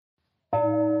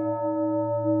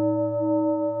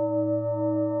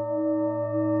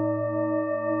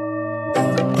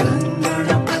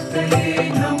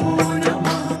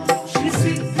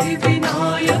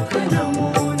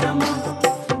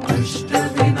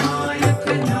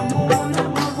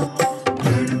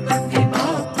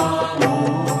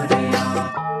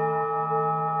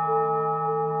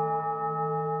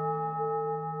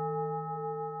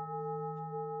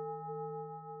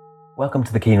Welcome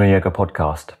to the Keen on Yoga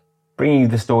podcast, bringing you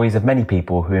the stories of many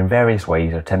people who in various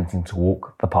ways are attempting to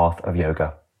walk the path of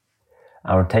yoga.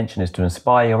 Our intention is to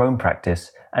inspire your own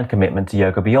practice and commitment to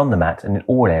yoga beyond the mat and in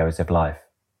all areas of life.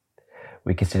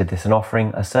 We consider this an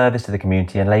offering, a service to the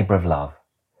community and labour of love.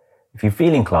 If you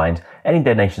feel inclined, any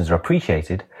donations are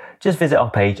appreciated. Just visit our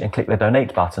page and click the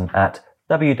donate button at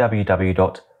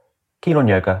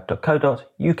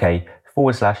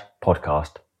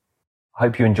www.keenonyoga.co.uk/podcast. I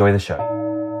hope you enjoy the show.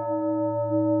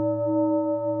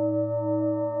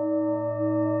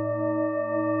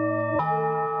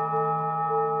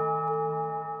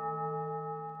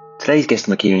 Today's guest on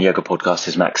the Keen on Yoga podcast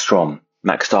is Max Strom.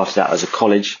 Max started out as a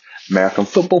college American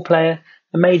football player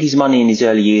and made his money in his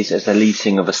early years as the lead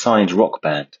singer of a signed rock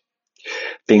band.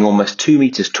 Being almost 2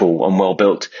 meters tall and well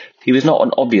built, he was not an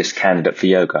obvious candidate for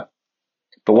yoga.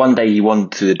 But one day he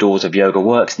wandered through the doors of Yoga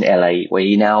Works in LA, where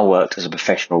he now worked as a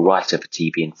professional writer for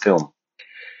TV and film.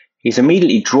 He's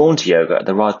immediately drawn to yoga at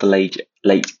the rather late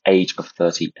age of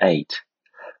 38.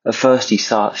 At first he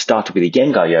started with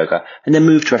Iyengar yoga and then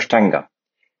moved to Ashtanga.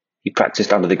 He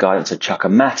practiced under the guidance of Chaka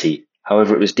Matti.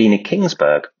 However, it was Dina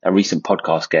Kingsburg, a recent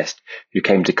podcast guest who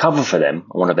came to cover for them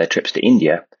on one of their trips to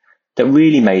India, that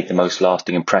really made the most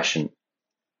lasting impression.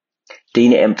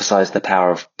 Dina emphasized the power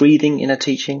of breathing in her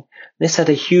teaching. This had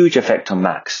a huge effect on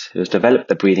Max, who has developed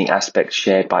the breathing aspects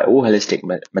shared by all holistic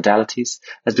modalities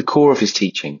as the core of his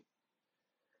teaching.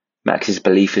 Max's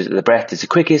belief is that the breath is the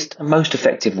quickest and most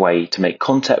effective way to make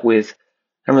contact with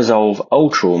and resolve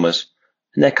old traumas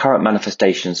and their current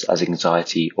manifestations as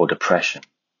anxiety or depression.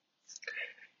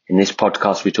 In this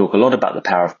podcast, we talk a lot about the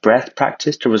power of breath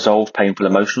practice to resolve painful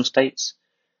emotional states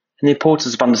and the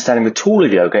importance of understanding the tool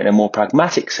of yoga in a more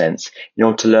pragmatic sense in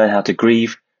order to learn how to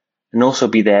grieve and also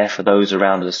be there for those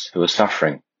around us who are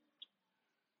suffering.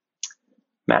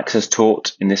 Max has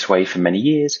taught in this way for many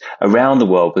years around the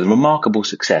world with remarkable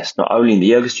success, not only in the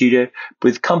yoga studio, but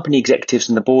with company executives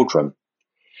in the boardroom.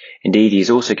 Indeed, he has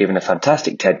also given a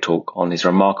fantastic TED Talk on his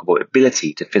remarkable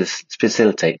ability to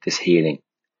facilitate this healing.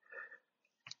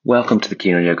 Welcome to the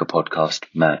Keen on Yoga podcast,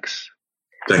 Max.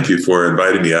 Thank you for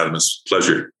inviting me, Adam. It's a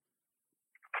pleasure.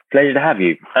 Pleasure to have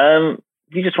you.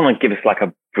 You just want to give us like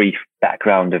a brief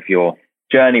background of your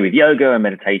journey with yoga and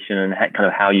meditation and kind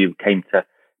of how you came to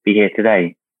be here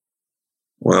today?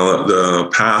 Well, the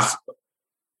path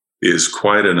is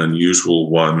quite an unusual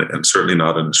one and certainly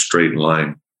not in a straight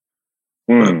line.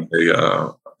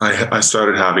 I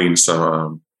started having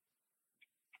some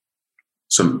of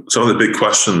the big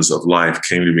questions of life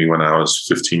came to me when I was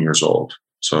 15 years old.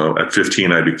 So at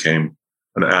 15, I became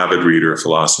an avid reader of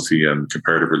philosophy and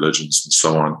comparative religions and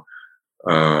so on.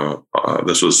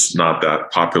 This was not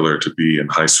that popular to be in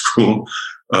high school.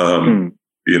 I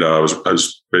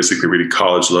was basically reading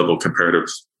college level comparative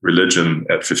religion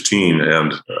at 15,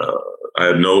 and I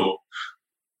had no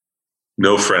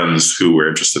friends who were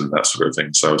interested in that sort of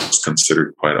thing. So I was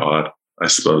considered quite odd, I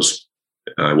suppose.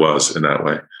 I was in that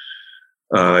way.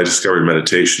 I discovered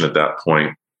meditation at that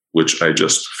point, which I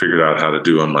just figured out how to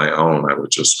do on my own. I would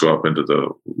just go up into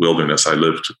the wilderness. I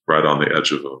lived right on the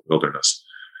edge of a wilderness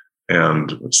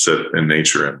and sit in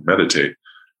nature and meditate.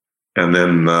 And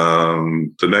then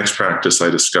the next practice I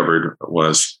discovered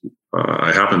was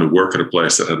I happened to work at a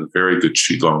place that had a very good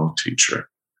Qigong teacher,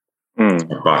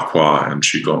 Bakwa and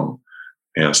Qigong.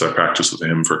 And so I practiced with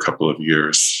him for a couple of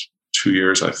years, 2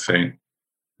 years, I think,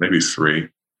 maybe 3.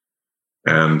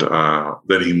 And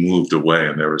then he moved away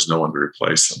and there was no one to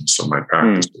replace him. So my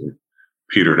practice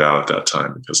petered out at that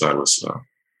time because I was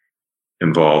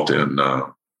involved in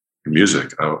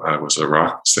music. I was a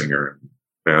rock singer and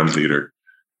band leader.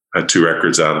 I had 2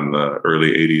 records out in the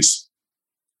early 80s.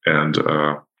 And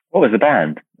what was the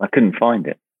band? I couldn't find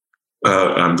it.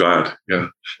 I'm glad. Yeah.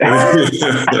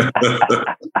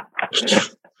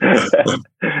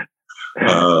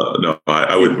 No,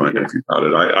 I wouldn't mind if you thought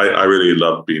it. I really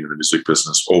loved being in the music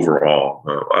business overall.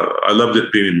 I loved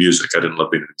it being in music. I didn't love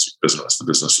being in the music business. The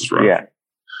business is rough. Yeah.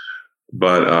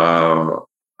 But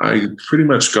I pretty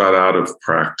much got out of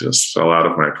practice, fell out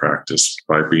of my practice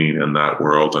by being in that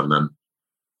world. And then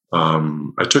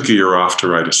I took a year off to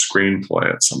write a screenplay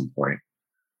at some point.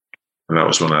 And that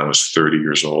was when I was 30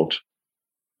 years old.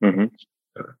 Mm-hmm.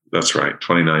 That's right,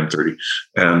 29, 30.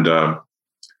 And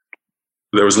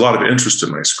there was a lot of interest in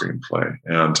my screenplay.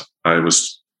 And I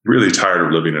was really tired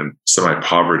of living in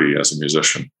semi-poverty as a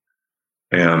musician.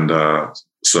 And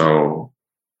so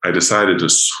I decided to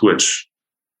switch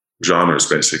genres,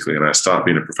 basically. And I stopped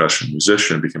being a professional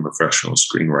musician and became a professional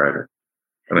screenwriter.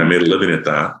 And I made a living at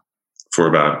that for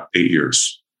about 8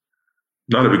 years.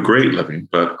 Not a great living,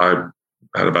 but I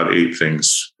had about 8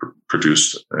 things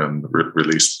produced and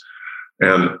released.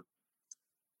 And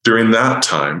during that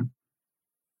time,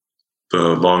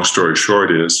 the long story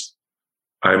short is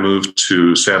I moved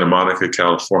to Santa Monica,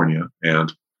 California,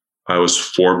 and I was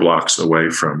 4 blocks away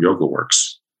from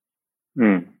YogaWorks.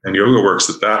 And YogaWorks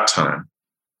at that time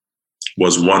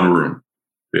was one room.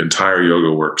 The entire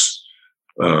YogaWorks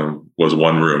was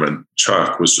one room, and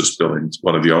Chuck was just building,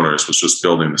 one of the owners was just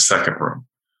building the second room.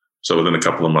 So within a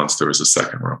couple of months, there was a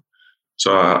second room.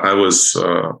 So I was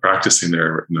practicing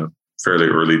there in the fairly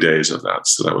early days of that.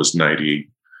 So that was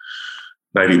 91,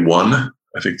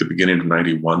 I think the beginning of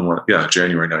 91.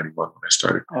 January 91 when I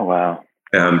started. Oh, wow.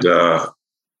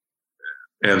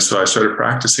 And so I started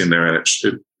practicing there, and it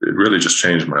really just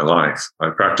changed my life.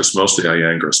 I practiced mostly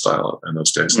Iyengar style in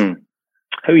those days.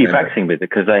 Who were you practicing with?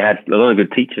 Because they had a lot of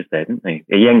good teachers there, didn't they?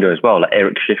 Iyengar as well, like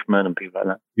Eric Schiffman and people like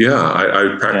that. Yeah,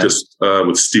 I practiced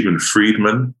with Stephen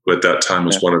Friedman, who at that time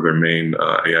was one of their main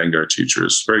Iyengar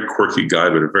teachers. Very quirky guy,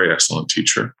 but a very excellent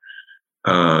teacher.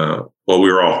 Well,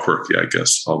 we were all quirky, I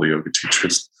guess, all the yoga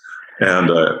teachers. And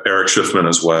Eric Schiffman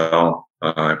as well,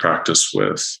 I practiced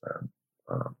with.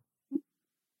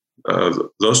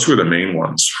 Those two are the main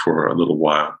ones for a little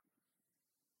while.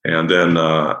 And then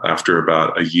after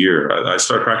about a year, I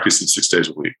started practicing 6 days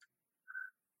a week.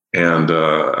 And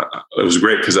it was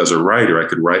great because as a writer, I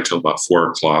could write till about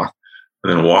 4 o'clock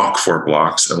and then walk 4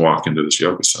 blocks and walk into this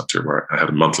yoga center where I had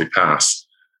a monthly pass.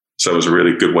 So it was a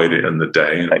really good way to end the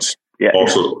day. And it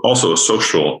was also a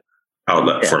social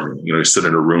outlet for me. You sit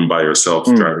in a room by yourself,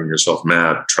 driving yourself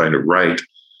mad, trying to write.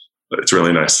 It's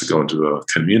really nice to go into a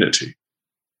community.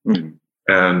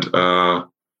 And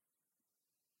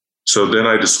so then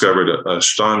I discovered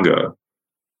Ashtanga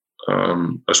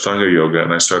yoga,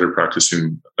 and I started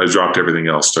practicing. I dropped everything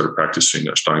else, started practicing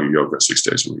Ashtanga yoga 6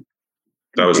 days a week.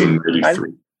 That was in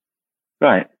 93.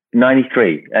 Right,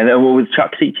 93. And what was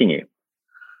Chuck teaching you?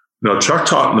 No, Chuck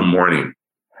taught in the morning.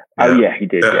 Oh, yeah, he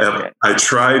did. I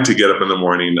tried to get up in the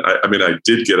morning. I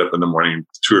did get up in the morning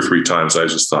 2 or 3 times. I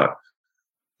just thought,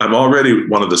 I'm already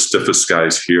one of the stiffest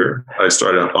guys here. I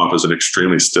started off as an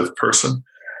extremely stiff person.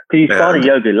 Because you started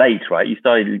yoga late, right? You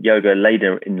started yoga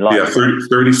later in life. Yeah,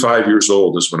 35 years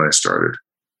old is when I started.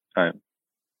 Right.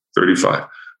 35.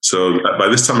 So by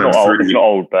this time, I'm 30. It's not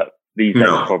old, but these days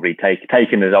probably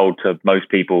taken as old to most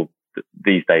people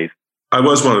these days. I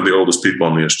was one of the oldest people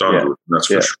in the Ashtanga group, that's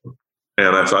for sure.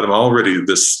 And I thought, I'm already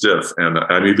this stiff, and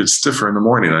I'm even stiffer in the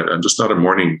morning. I'm just not a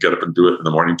morning get up and do it in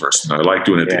the morning person. I like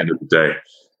doing it at the end of the day.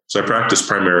 So I practiced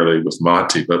primarily with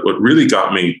Mati. But what really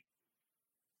got me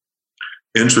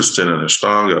interested in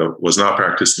Ashtanga was not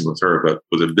practicing with her, but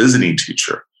with a visiting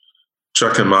teacher.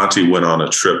 Chuck and Mati went on a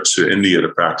trip to India to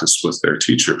practice with their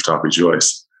teacher, Pattabhi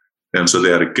Jois. And so they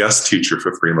had a guest teacher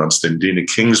for 3 months named Dina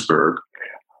Kingsburg.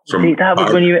 That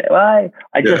was when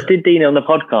I just did Dina on the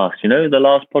podcast, the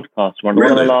last podcast, one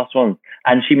of the last ones.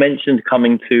 And she mentioned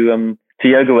coming to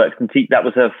YogaWorks and teach. That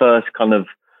was her first kind of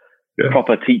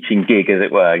proper teaching gig, as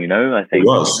it were, I think. It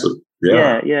was.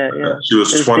 Yeah. She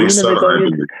was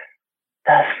 27.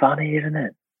 That's funny, isn't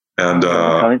it? And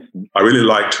I really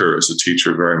liked her as a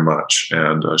teacher very much.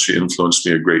 And she influenced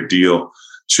me a great deal.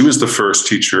 She was the first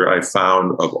teacher I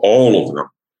found of all of them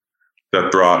that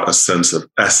brought a sense of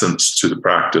essence to the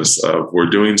practice of we're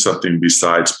doing something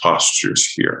besides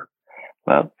postures here.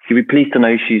 Well, you'll be pleased to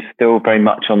know she's still very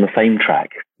much on the same track.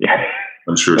 Yeah,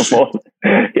 I'm sure she is.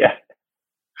 Yeah.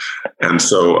 And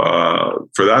so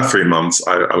for that 3 months,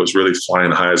 I was really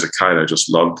flying high as a kite. I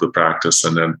just loved the practice.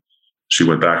 And then she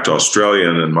went back to Australia,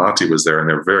 and then Mati was there, and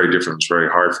they're very different. It was very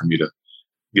hard for me to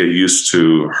get used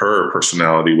to her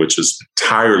personality, which is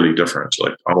entirely different,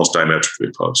 like almost diametrically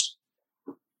opposed.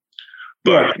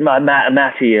 But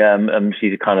Mati,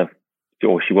 she's a kind of,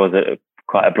 or she was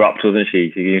quite abrupt, wasn't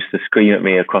she? She used to scream at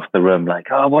me across the room, like,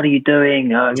 "Oh, what are you doing?"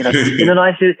 In the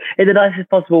nicest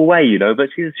possible way, But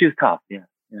she was tough, yeah.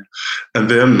 And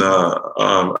then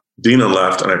Dina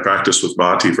left, and I practiced with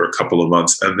Mati for a couple of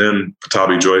months, and then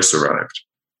Pattabhi Jois arrived.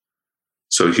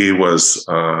 So he was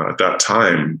at that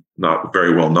time not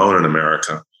very well known in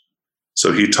America.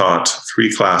 So he taught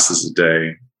 3 classes a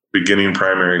day, beginning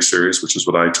primary series, which is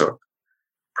what I took.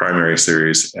 Primary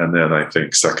series, and then I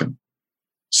think second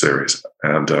series.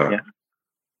 And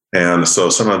so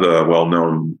some of the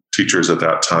well-known teachers at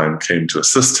that time came to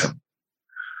assist him.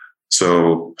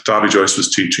 So Pattabhi Jois was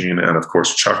teaching, and of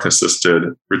course Chuck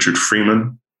assisted, Richard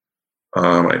Freeman,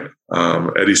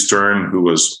 Eddie Stern, who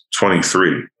was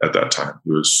 23 at that time.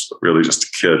 He was really just a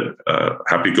kid,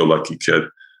 happy-go-lucky kid.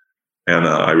 And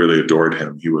I really adored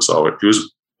him.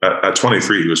 At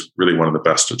 23, he was really one of the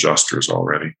best adjusters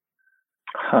already.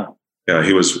 Huh. Yeah,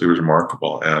 he was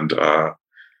remarkable. And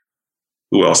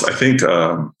who else? I think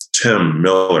Tim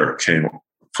Miller came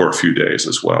for a few days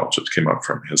as well, which came up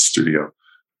from his studio.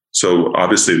 So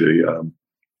obviously the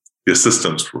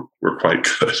assistants were quite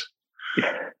good.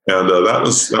 And that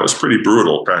was pretty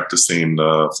brutal, practicing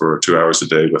for 2 hours a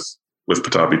day with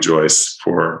Pattabhi Jois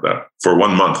for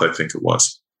 1 month, I think it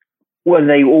was. Well,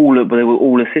 they were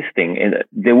all assisting,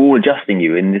 they were all adjusting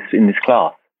you in this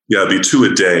class. Yeah, it'd be 2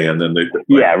 a day, and then 2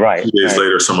 days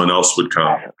later, someone else would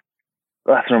come.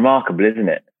 That's remarkable, isn't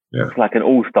it? Yeah. It's like an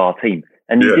all-star team,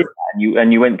 and you did that,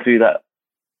 and you went through that.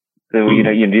 So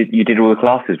you did all the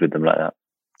classes with them like that.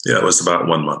 Yeah, it was about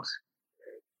 1 month.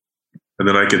 And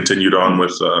then I continued on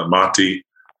with Mati,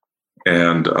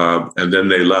 and then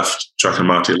they left. Chuck and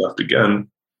Mati left again,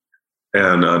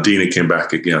 and Dina came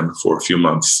back again for a few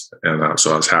months, and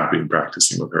so I was happy in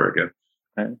practicing with her again.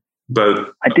 Right.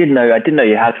 But I didn't know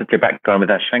you had such a background with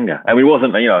Ashtanga. I mean, it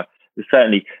wasn't,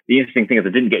 certainly the interesting thing is I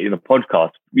didn't get you in the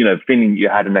podcast, feeling you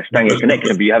had an Ashtanga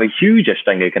connection, but you have a huge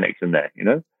Ashtanga connection there.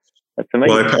 That's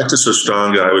amazing. Well, I practiced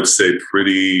Ashtanga, I would say,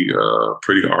 pretty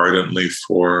ardently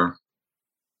for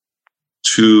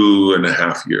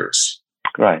 2.5 years.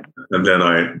 Right. And then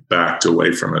I backed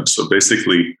away from it. So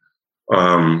basically,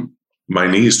 my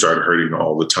knees started hurting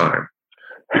all the time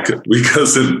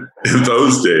because in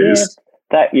those days,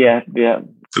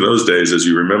 in those days, as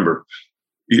you remember,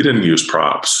 you didn't use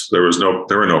props. There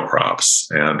were no props,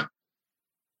 and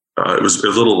it was a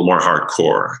little more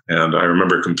hardcore. And I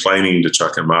remember complaining to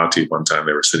Chuck and Mati one time.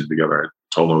 They were sitting together. I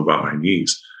told them about my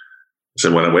knees. I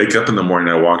said, when I wake up in the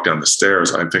morning, I walk down the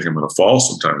stairs, I think I'm going to fall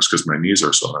sometimes because my knees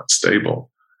are so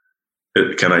unstable.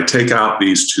 Can I take out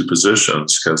these 2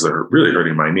 positions because they're really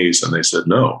hurting my knees? And they said,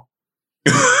 no.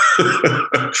 And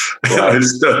I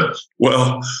said,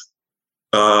 well,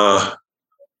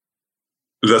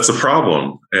 that's a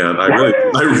problem. And I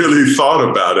really thought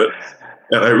about it.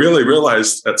 And I really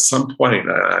realized at some point,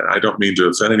 I don't mean to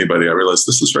offend anybody, I realized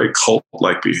this is very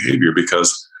cult-like behavior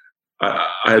because I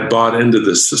had bought into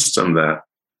this system that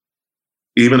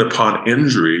even upon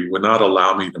injury would not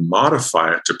allow me to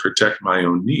modify it to protect my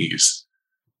own knees.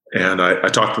 And I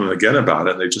talked to them again about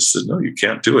it, and they just said, no, you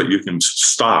can't do it. You can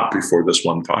stop before this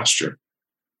one posture.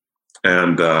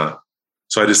 And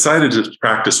so I decided to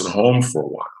practice at home for a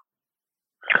while.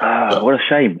 What a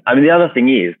shame. I mean, the other thing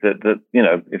is that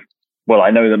I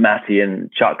know that Mati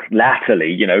and Chuck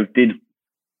latterly, did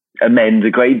amend a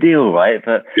great deal, right?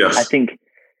 But yes. I think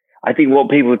what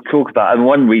people talk about, and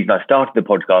one reason I started the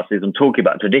podcast is I'm talking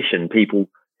about tradition. People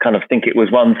kind of think it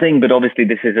was one thing, but obviously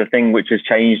this is a thing which has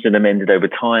changed and amended over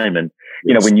time. And,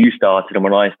 when you started and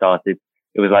when I started,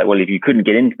 it was like, well, if you couldn't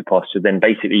get into the posture, then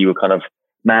basically you were kind of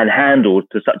manhandled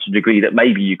to such a degree that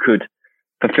maybe you could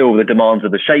fulfill the demands of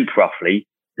the shape roughly,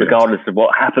 regardless of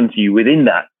what happened to you within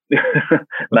that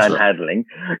manhandling,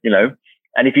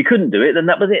 And if you couldn't do it, then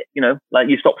that was it, like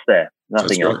you stopped there,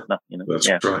 nothing else.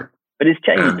 That's right. But it's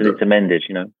changed and it's amended,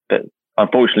 But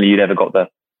unfortunately, you never got that.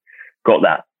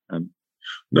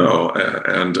 No,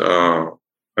 and I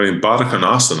mean, Baddha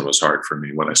Konasana was hard for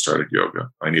me when I started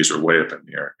yoga. My knees were way up in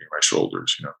the air, near my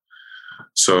shoulders,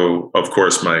 So of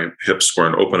course, my hips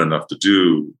weren't open enough to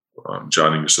do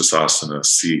Janu Sirsasana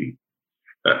C.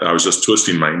 I was just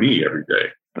twisting my knee every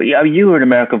day. But you were an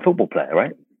American football player,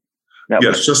 right?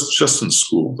 Yes, just in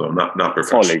school though, not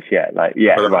professional. College, right.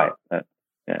 You're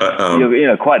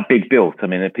quite big built. I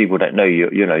mean, if people don't know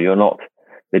you're not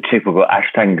the typical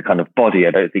Ashtanga kind of body.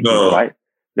 I don't think you're right.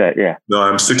 Yeah. No,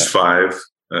 I'm 6'5".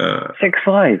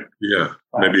 6'5". Yeah,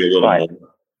 maybe a little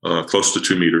more, close to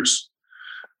 2 meters,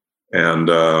 and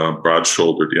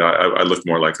broad-shouldered. Yeah, I look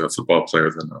more like a football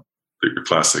player than a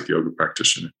classic yoga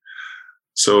practitioner.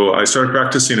 So I started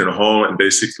practicing at home and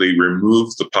basically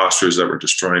removed the postures that were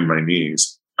destroying my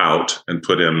knees out and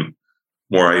put in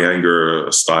more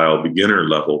Iyengar style beginner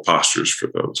level postures for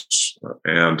those.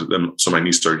 And then, so my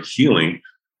knees started healing,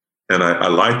 and I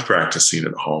liked practicing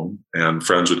at home, and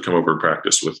friends would come over and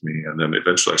practice with me. And then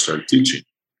eventually I started teaching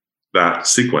that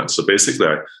sequence. So basically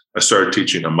I started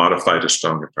teaching a modified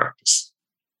Ashtanga practice.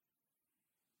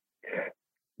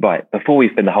 Right. Before we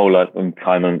spend the whole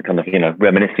time on kind of,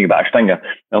 reminiscing about Ashtanga,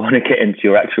 I want to get into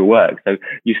your actual work. So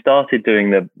you started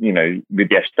doing with the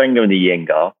Ashtanga and the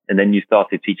Iyengar, and then you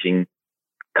started teaching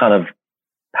kind of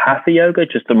Hatha yoga,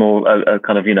 just a more a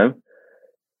kind of,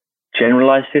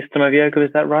 generalized system of yoga.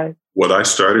 Is that right? What I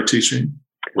started teaching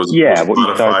was a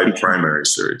modified primary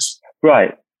series.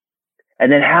 Right.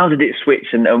 And then how did it switch,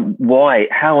 and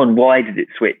how and why did it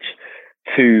switch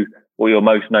to what you're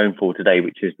most known for today,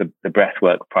 which is the breath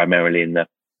work primarily in the,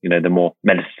 the more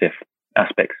meditative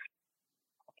aspects?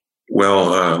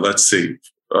 Well, let's see.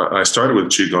 I started with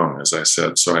Qigong, as I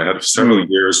said. So I had several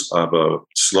years of a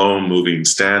slow moving,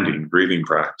 standing breathing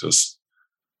practice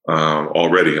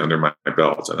already under my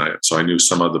belt, and so I knew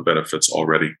some of the benefits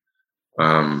already.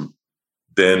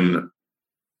 Then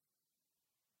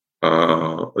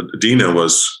Dina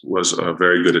was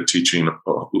very good at teaching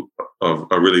of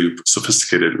a really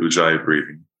sophisticated Ujjayi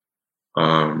breathing.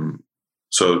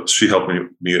 So she helped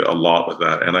me a lot with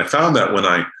that. And I found that when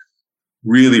I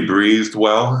really breathed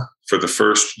well for the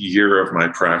first year of my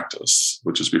practice,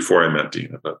 which is before I met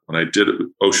Dina, but when I did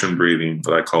ocean breathing,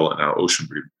 that I call it now ocean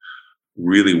breathing,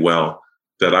 really well,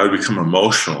 that I would become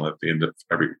emotional at the end of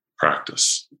every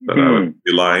practice, that I would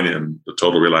be lying in the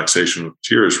total relaxation with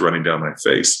tears running down my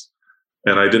face.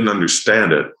 And I didn't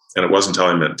understand it. And it wasn't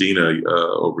until I met Dina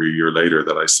over a year later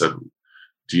that I said,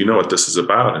 do you know what this is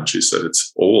about? And she said,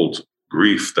 it's old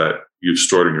grief that you've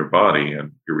stored in your body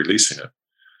and you're releasing it.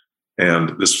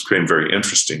 And this became very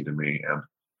interesting to me. And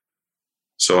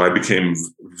so I became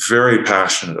very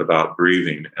passionate about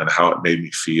breathing and how it made me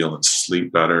feel and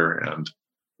sleep better and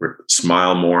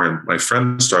smile more. And my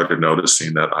friends started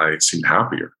noticing that I seemed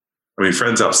happier. I mean,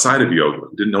 friends outside of yoga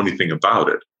who didn't know anything about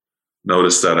it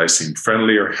noticed that I seemed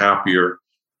friendlier, happier,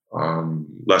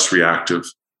 less reactive.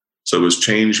 So it was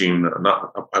changing,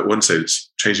 I wouldn't say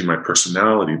it's changing my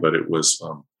personality, but it was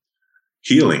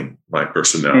healing my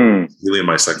personality, healing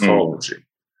my psychology.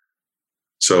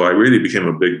 So I really became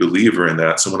a big believer in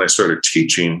that. So when I started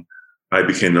teaching, I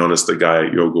became known as the guy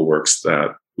at YogaWorks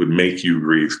that would make you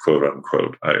breathe, quote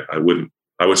unquote. I would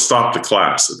stop the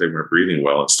class if they weren't breathing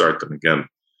well and start them again.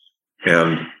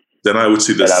 And then I would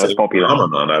see this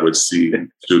phenomenon. I would see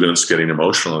students getting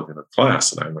emotional in a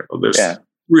class, and I'm like, oh, there's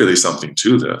really something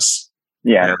to this.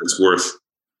 Yeah. And it's worth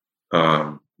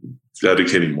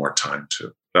dedicating more time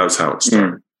to. That's how it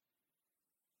started.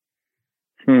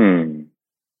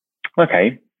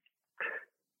 Okay.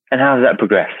 And how does that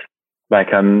progress? Like,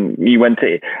 you went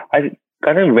to, I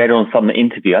read on some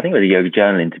interview, I think it was a Yoga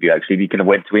Journal interview actually, you kind of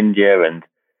went to India and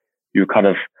you were kind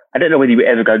of, I don't know whether you were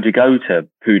ever going to go to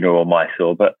Pune or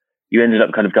Mysore, but you ended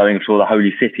up kind of going to all the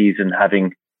holy cities and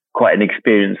having quite an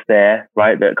experience there,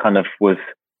 right? That kind of was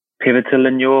pivotal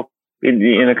in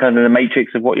a kind of the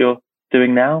matrix of what you're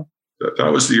doing now.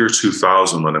 That was the year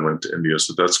 2000 when I went to India.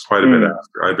 So that's quite a bit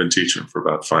after. I'd been teaching for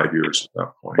about 5 years at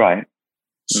that point. Right.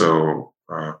 So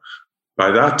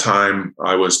by that time,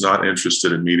 I was not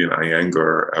interested in meeting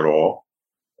Iyengar at all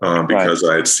because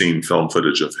I had seen film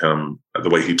footage of him, the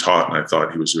way he taught, and I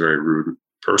thought he was a very rude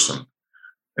person.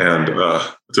 And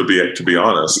to be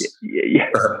honest,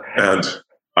 and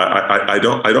I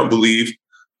don't believe,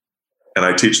 and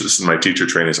I teach this in my teacher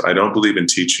trainings, I don't believe in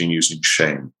teaching using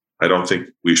shame. I don't think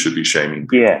we should be shaming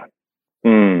people. Yeah.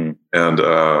 And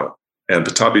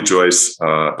Pattabhi Jois,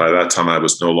 by that time, I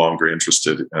was no longer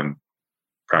interested in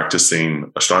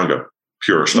practicing Ashtanga,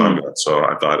 pure Ashtanga. So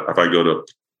I thought, if I go to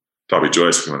Pattabhi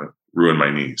Jois, I'm going to ruin my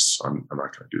knees. I'm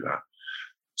not going to do that.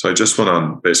 So I just went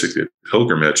on basically a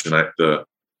pilgrimage, and the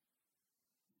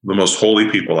most holy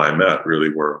people I met really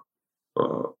were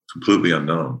completely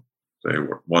unknown.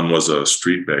 One was a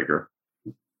street beggar,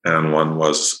 and one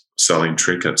was selling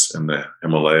trinkets in the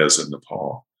Himalayas in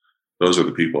Nepal. Those are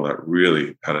the people that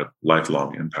really had a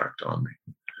lifelong impact on me.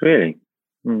 Really?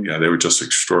 Yeah, they were just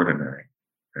extraordinary.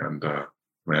 And I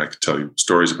mean, I could tell you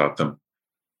stories about them,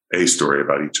 a story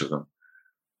about each of them.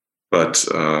 But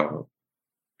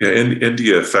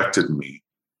India affected me.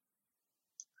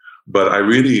 But I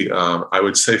really, I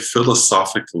would say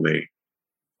philosophically,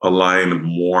 align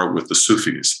more with the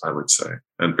Sufis, I would say.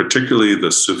 And particularly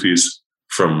the Sufis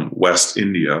from West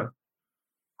India,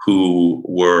 who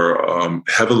were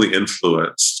heavily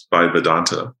influenced by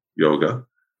Vedanta yoga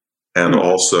and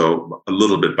also a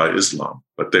little bit by Islam,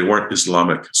 but they weren't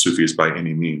Islamic Sufis by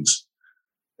any means.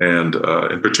 And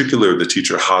in particular, the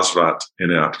teacher Hazrat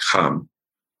Inayat Khan,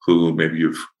 who maybe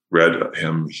you've read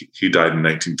him, he died in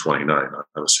 1929. I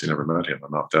obviously never met him.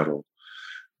 I'm not that old.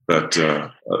 But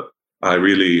I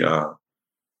really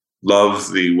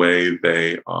love the way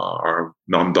they are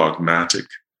non-dogmatic.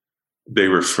 They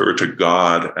refer to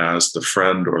God as the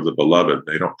friend or the beloved.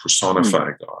 They don't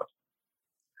personify God.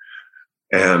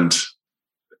 And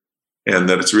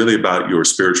that it's really about your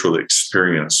spiritual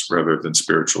experience rather than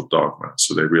spiritual dogma.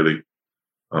 So they really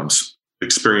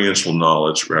experiential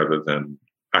knowledge rather than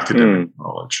academic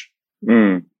knowledge.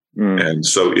 And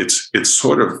so it's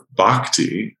sort of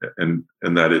bhakti in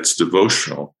that it's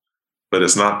devotional, but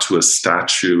it's not to a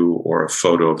statue or a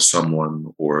photo of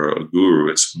someone or a guru.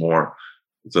 It's more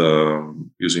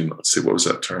using, let's see, what was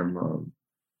that term?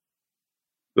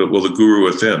 The guru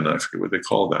within, I forget what they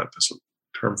call that. There's a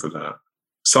term for that.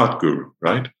 Satguru,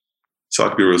 right?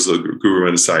 Satguru is the guru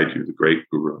inside you, the great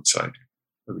guru inside you.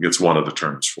 I think it's one of the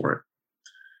terms for it.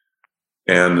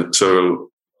 And so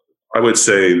I would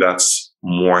say that's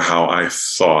more how I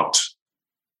thought.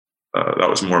 That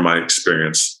was more my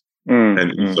experience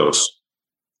and ethos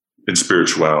in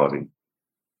spirituality.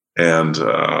 And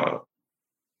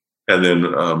then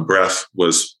breath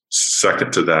was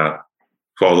second to that,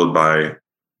 followed by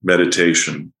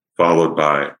meditation, followed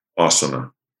by asana,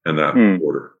 in that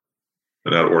order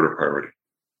priority.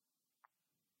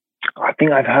 I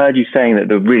think I've heard you saying that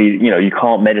you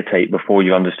can't meditate before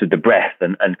you understood the breath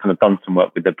and kind of done some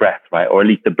work with the breath, right? Or at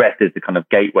least the breath is the kind of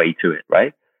gateway to it,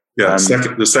 right? Yeah.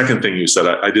 The second thing you said,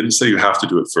 I didn't say you have to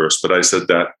do it first, but I said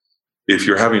that if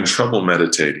you're having trouble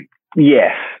meditating,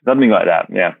 yes, something like that.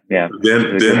 Yeah.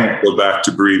 Then go back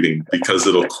to breathing, because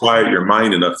it'll quiet your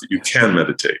mind enough that you can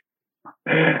meditate.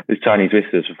 There's Chinese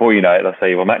whispers. Before you know it, they'll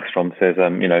say, well, Max Strom says,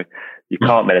 you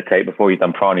can't meditate before you've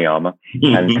done pranayama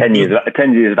and 10 years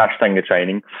of Ashtanga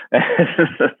training.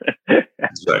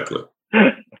 Exactly.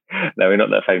 No, we're not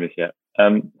that famous yet.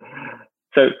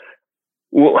 So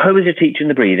who was your teacher in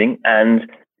the breathing? And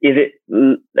is it,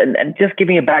 and just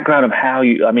giving a background of how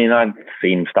I've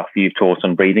seen stuff you've taught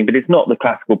on breathing, but it's not the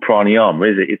classical pranayama,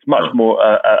 is it? It's much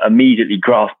more immediately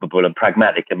graspable and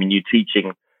pragmatic. I mean,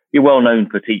 you're well known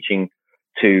for teaching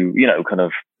to, kind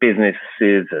of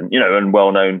businesses and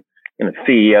well-known,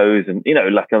 CEOs and,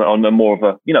 like on a more of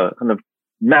a, kind of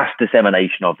mass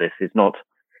dissemination of this. It's not,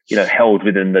 held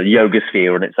within the yoga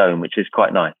sphere on its own, which is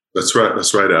quite nice. That's right.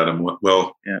 That's right, Adam.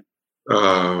 Well, yeah.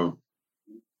 Where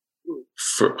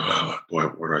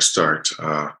do I start?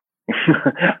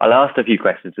 I'll ask a few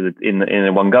questions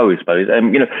in one go, I suppose.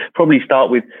 Probably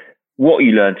start with what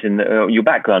you learned in your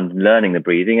background in learning the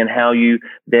breathing and how you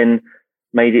then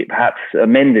made it, perhaps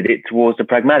amended it towards a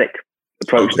pragmatic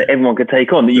approach that everyone could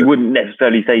take on, that you wouldn't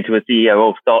necessarily say to a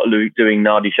CEO, start doing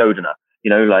Nadi Shodhana,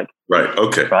 Right,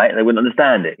 okay. Right? They wouldn't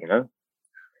understand it,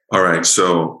 All right,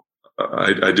 so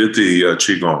I did the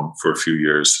Qigong for a few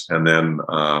years, and then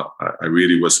I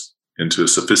really was into a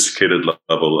sophisticated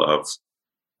level of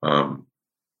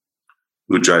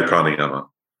Ujjayi Pranayama.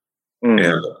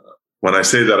 And when I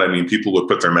say that, I mean people would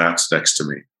put their mats next to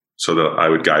me so that I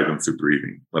would guide them through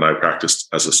breathing when I practiced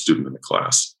as a student in the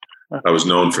class. I was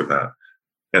known for that.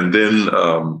 And then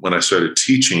when I started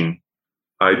teaching,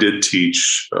 I did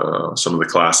teach some of the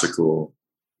classical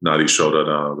Nadi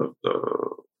Shodhana,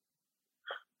 the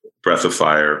breath of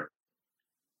fire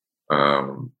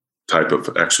type of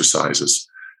exercises.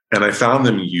 And I found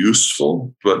them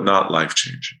useful, but not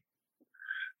life-changing.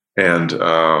 And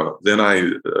then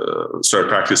I started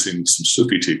practicing some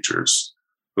Sufi teachers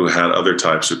who had other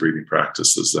types of breathing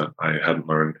practices that I hadn't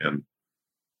learned in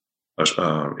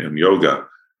yoga.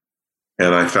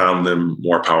 And I found them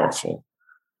more powerful.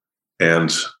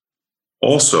 And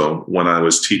also, when I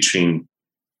was teaching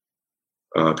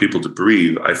people to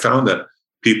breathe, I found that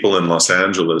people in Los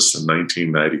Angeles in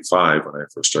 1995, when I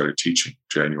first started teaching,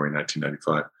 January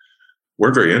 1995,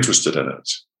 were very interested in it.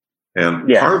 And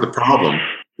part of the problem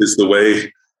is the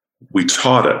way we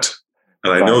taught it.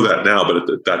 And I know that now, but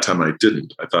at that time I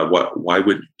didn't. I thought, why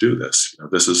wouldn't you do this?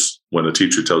 This is when a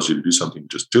teacher tells you to do something,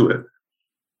 just do it.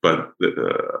 But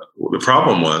the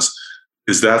problem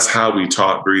is that's how we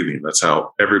taught breathing. That's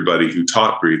how everybody who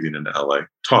taught breathing in LA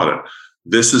taught it.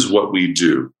 This is what we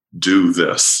do. Do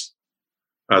this.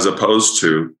 As opposed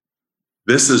to,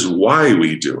 this is why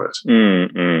we do it.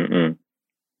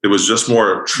 It was just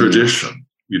more tradition.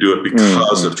 You do it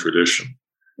because of tradition.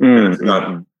 And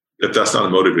if that's not a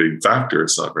motivating factor,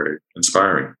 it's not very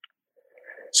inspiring.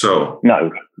 So no.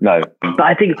 But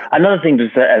I think another thing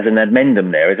just as an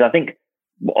addendum there is, I think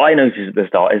what I noticed at the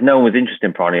start is no one was interested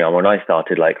in pranayama when I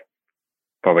started, like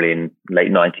probably in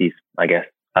late 90s, I guess.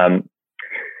 And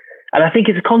I think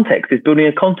it's a context. It's building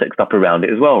a context up around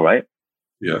it as well, right?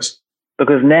 Yes.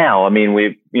 Because now, I mean,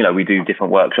 we do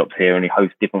different workshops here and we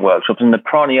host different workshops, and the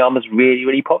pranayama is really,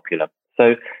 really popular.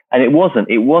 So, and it wasn't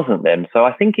them. So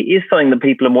I think it is something that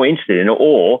people are more interested in,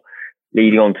 or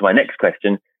leading on to my next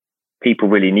question, people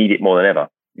really need it more than ever,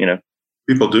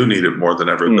 People do need it more than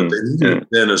ever, but they need it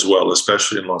then as well,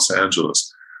 especially in Los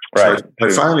Angeles. Right. So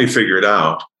I finally figured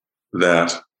out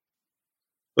that,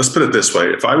 let's put it this way.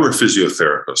 If I were a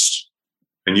physiotherapist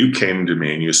and you came to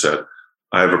me and you said,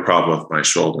 I have a problem with my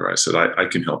shoulder, I said, I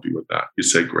can help you with that. You'd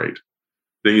say, great.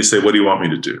 Then you say, what do you want me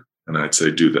to do? And I'd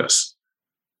say, do this.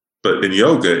 But in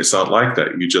yoga, it's not like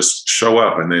that. You just show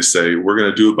up and they say, we're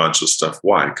going to do a bunch of stuff.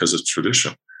 Why? Because it's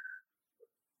tradition.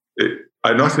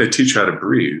 I'm not going to teach you how to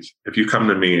breathe. If you come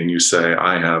to me and you say,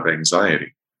 I have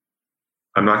anxiety,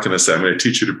 I'm not going to say, I'm going to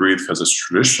teach you to breathe because it's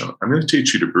tradition. I'm going to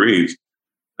teach you to breathe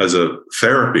as a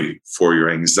therapy for your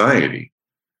anxiety.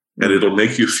 And it'll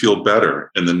make you feel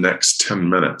better in the next 10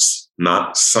 minutes,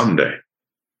 not someday.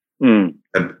 And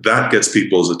that gets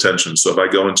people's attention. So if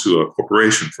I go into a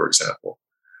corporation, for example,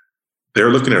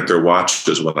 they're looking at their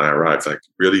watches when I arrive, like,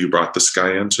 really, you brought this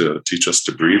guy in to teach us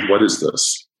to breathe? What is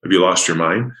this? Have you lost your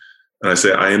mind? And I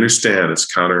say, I understand it's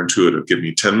counterintuitive. Give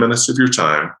me 10 minutes of your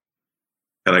time,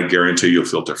 and I guarantee you'll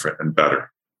feel different and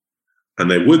better. And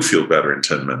they would feel better in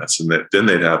 10 minutes. And then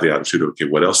they'd have the attitude of, okay,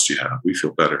 what else do you have? We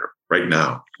feel better right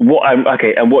now.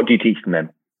 Okay, and what do you teach them then?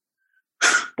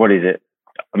 What is it?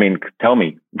 I mean, tell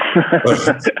me.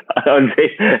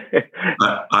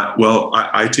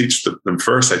 I teach them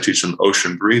first. I teach them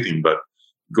ocean breathing. But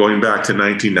going back to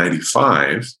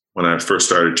 1995, when I first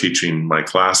started teaching my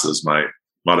classes, my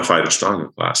Modified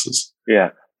Ashtanga classes,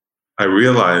 I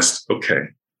realized, okay,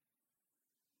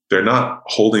 this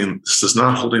is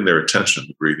not holding their attention,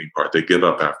 the breathing part. They give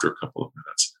up after a couple of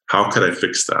minutes. How could I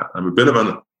fix that? I'm a bit of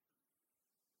an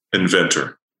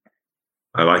inventor.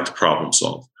 I like to problem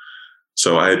solve.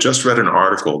 So I had just read an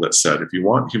article that said, if you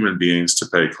want human beings to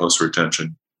pay closer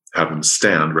attention, have them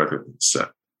stand rather than sit.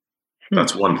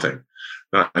 That's one thing.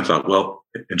 And I thought, well,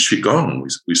 in Qigong,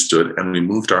 we stood and we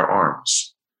moved our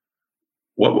arms.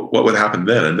 What would happen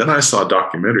then? And then I saw a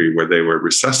documentary where they were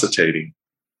resuscitating.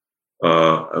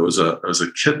 It was a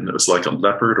kitten. It was like a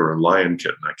leopard or a lion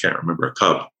kitten. I can't remember, a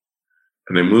cub.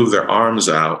 And they moved their arms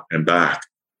out and back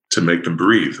to make them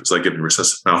breathe. It's like giving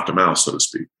mouth to mouth, so to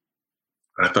speak.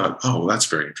 And I thought, oh, that's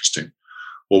very interesting.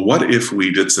 Well, what if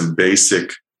we did some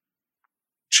basic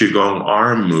Qigong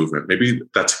arm movement? Maybe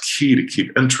that's a key to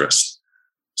keep interest.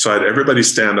 So I had everybody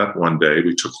stand up one day.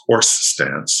 We took horse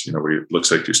stance, where it looks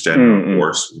like you're standing on a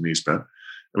horse with knees bent.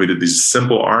 And we did these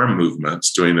simple arm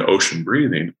movements doing the ocean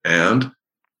breathing, and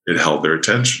it held their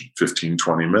attention 15,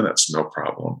 20 minutes, no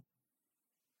problem.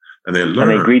 And they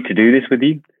learned. And they agreed to do this with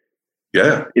you?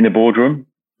 Yeah. In the boardroom?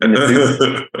 I'm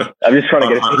just trying to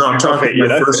get a I'm talking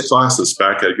the first classes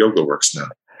back at Yoga Works now.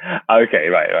 Okay,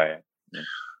 right.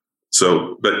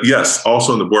 So, but yes,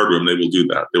 also in the boardroom, they will do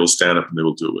that. They will stand up and they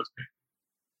will do it with me.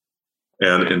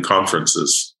 And in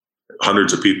conferences,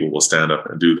 hundreds of people will stand up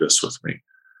and do this with me.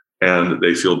 And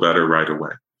they feel better right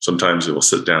away. Sometimes they will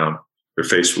sit down, their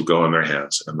face will go in their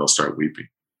hands, and they'll start weeping.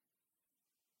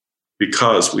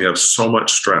 Because we have so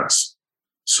much stress,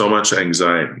 so much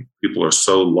anxiety, people are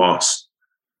so lost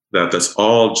that's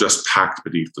all just packed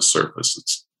beneath the surface.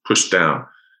 It's pushed down.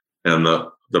 And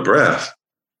the breath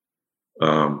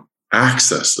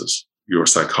accesses your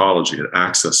psychology. It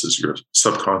accesses your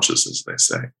subconscious, as they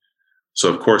say. So,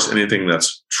 of course, anything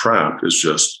that's trapped is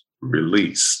just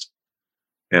released.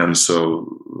 And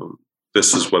so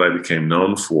this is what I became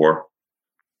known for.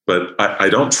 But I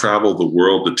don't travel the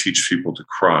world to teach people to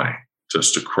cry,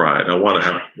 just to cry. I want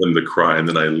to have them to cry, and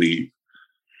then I leave.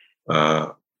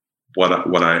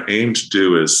 What I aim to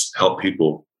do is help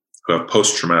people who have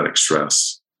post-traumatic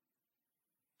stress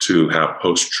to have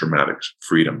post-traumatic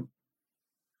freedom.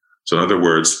 So in other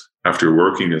words, after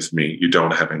working with me, you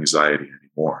don't have anxiety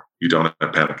anymore. You don't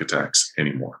have panic attacks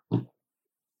anymore.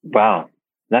 Wow.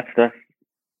 That's if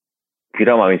you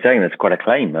don't mind me saying, that's quite a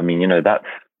claim. I mean, that's,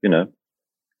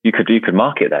 you could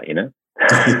market that,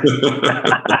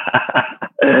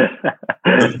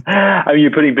 I mean,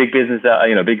 you're putting big business out,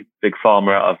 big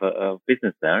pharma out of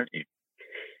business there, aren't you?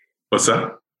 What's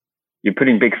that? You're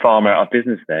putting big pharma out of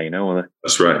business there,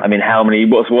 That's right. I mean, how many?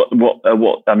 What?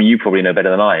 I mean, you probably know better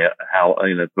than I. How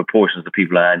proportions of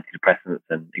people are antidepressants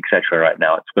and etc. right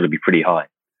now? It's got to be pretty high.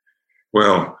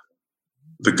 Well,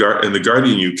 in the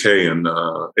Guardian UK in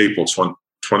April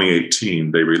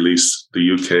 2018, they released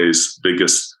the UK's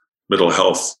biggest mental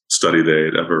health study they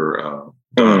had ever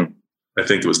done. I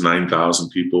think it was 9,000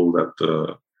 people that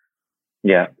the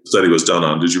study was done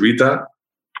on. Did you read that?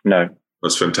 No.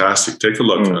 That's fantastic. Take a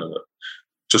look.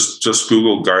 Just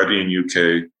Google Guardian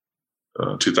UK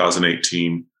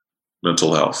 2018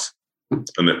 mental health, and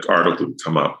the article would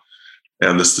come up.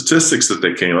 And the statistics that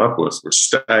they came up with were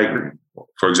staggering.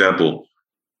 For example,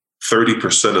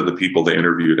 30% of the people they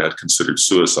interviewed had considered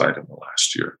suicide in the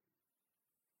last year.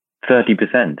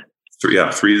 30%?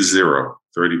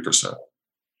 30%.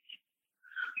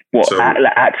 What, so,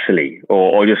 actually?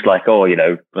 Or just like,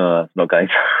 it's not going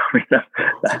to...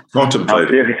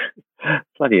 Contemplating.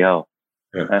 Bloody hell.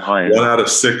 Yeah. 1 out of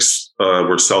 6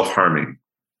 were self-harming.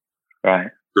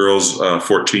 Right. Girls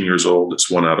 14 years old,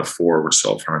 it's 1 out of 4 were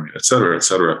self-harming, et cetera, et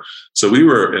cetera. So we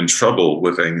were in trouble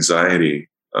with anxiety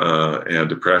and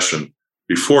depression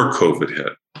before COVID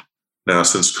hit. Now,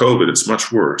 since COVID, it's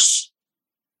much worse.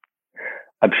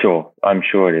 I'm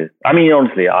sure it is. I mean,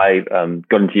 honestly, I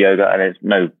got into yoga, and it's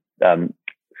no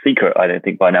secret, I don't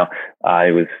think by now.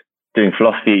 I was doing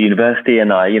philosophy at university,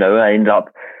 and I ended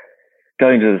up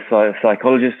going to the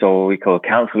psychologist, or we call a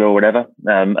counselor or whatever.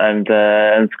 And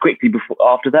quickly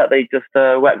after that, they just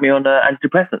whacked me on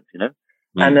antidepressants,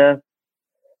 And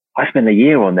I spent a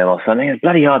year on them or something. It's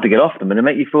bloody hard to get off them, and they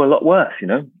make you feel a lot worse,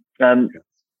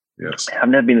 Yes. I've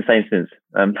never been the same since.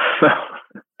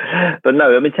 But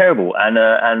no, I mean, terrible.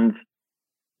 And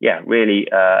yeah, really,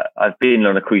 I've been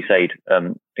on a crusade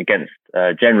against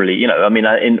generally, I mean,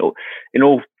 in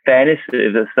all fairness, at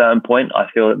a certain point, I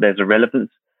feel that there's a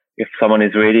relevance if someone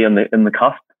is really in the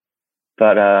cusp.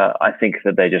 But I think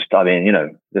that they just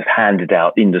handed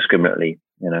out indiscriminately,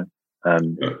 and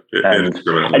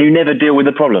you never deal with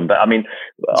the problem. But I mean,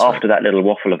 after that little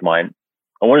waffle of mine,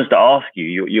 I wanted to ask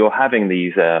you, you're having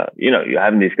these, you're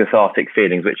having these cathartic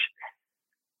feelings, which,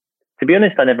 to be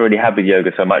honest, I never really had with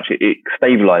yoga so much. It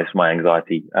stabilized my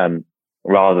anxiety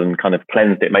rather than kind of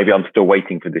cleansed it. Maybe I'm still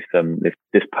waiting for this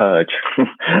this purge.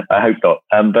 I hope not.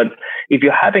 But if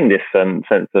you're having this sense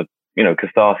of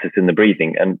catharsis in the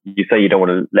breathing, and you say you don't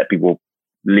want to let people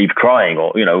leave crying,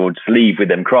 or just leave with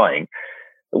them crying,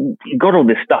 you've got all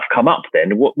this stuff come up.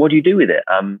 Then what do you do with it?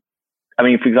 I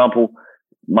mean, for example,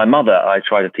 my mother, I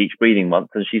tried to teach breathing once,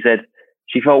 and she said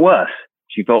she felt worse.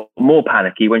 She felt more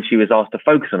panicky when she was asked to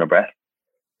focus on her breath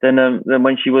than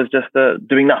when she was just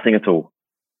doing nothing at all.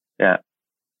 Yeah.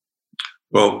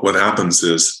 Well, what happens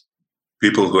is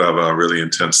people who have a really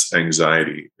intense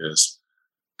anxiety is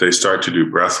they start to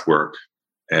do breath work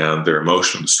and their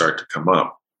emotions start to come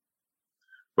up.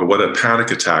 But what a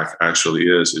panic attack actually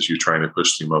is you trying to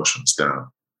push the emotions down.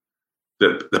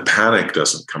 The panic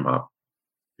doesn't come up.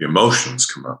 The emotions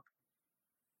come up.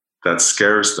 That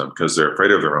scares them because they're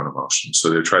afraid of their own emotions. So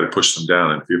they try to push them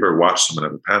down. And if you've ever watched someone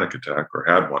have a panic attack or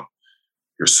had one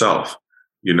yourself,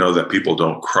 you know that people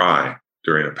don't cry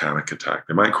during a panic attack.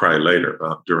 They might cry later, but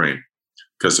not during,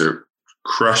 because they're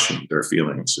crushing their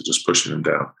feelings. They're just pushing them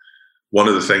down. One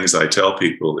of the things I tell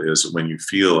people is when you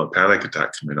feel a panic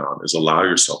attack coming on is allow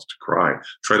yourself to cry.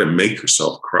 Try to make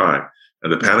yourself cry,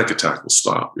 and the panic attack will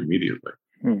stop immediately.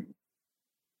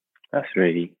 That's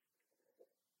really,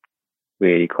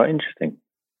 really quite interesting.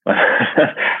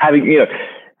 Having,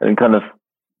 and kind of,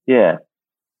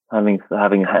 having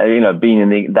been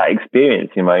in that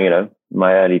experience in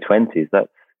my early 20s,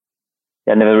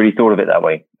 I never really thought of it that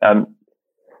way.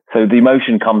 So the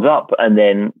emotion comes up, and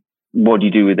then what do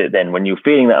you do with it then? When you're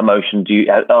feeling that emotion,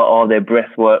 are there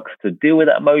breath works to deal with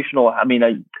that emotion? Or, I mean,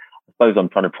 I suppose I'm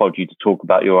trying to prod you to talk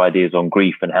about your ideas on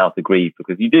grief and how to grieve,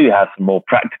 because you do have some more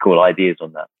practical ideas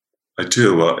on that. I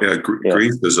do.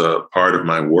 Grief is a part of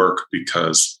my work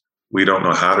because we don't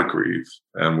know how to grieve,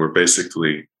 and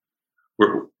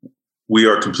we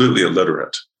are completely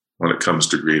illiterate when it comes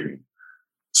to grieving.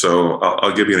 So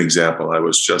I'll give you an example. I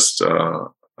was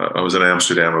in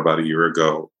Amsterdam about a year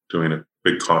ago doing a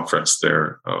big conference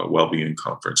there, a well-being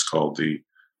conference called the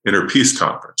Inner Peace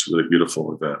Conference, a really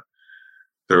beautiful event.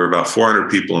 There were about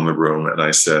 400 people in the room, and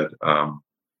I said,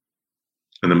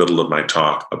 in the middle of my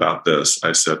talk about this,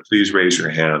 I said, please raise your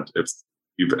hand if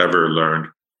you've ever learned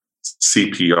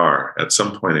CPR at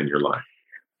some point in your life.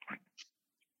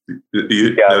 Do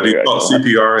you call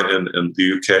CPR in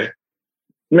the UK?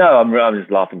 No, I'm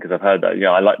just laughing because I've heard that.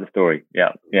 I like the story.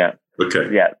 Yeah. Okay.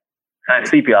 Yeah.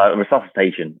 CPR,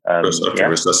 resuscitation.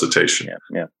 Resuscitation.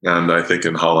 Yeah. And I think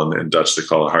in Holland, in Dutch, they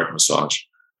call it heart massage.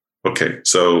 Okay,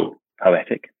 so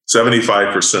poetic.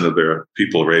 75% of their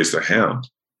people raised their hand.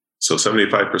 So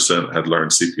 75% had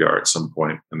learned CPR at some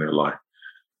point in their life.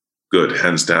 Good,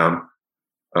 hands down.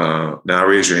 Now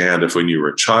raise your hand if when you were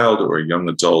a child or a young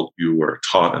adult, you were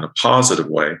taught in a positive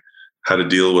way how to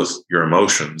deal with your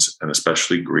emotions, and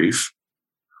especially grief,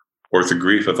 or the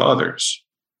grief of others.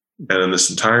 And in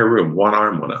this entire room, one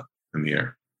arm went up in the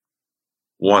air.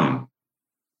 One.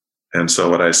 And so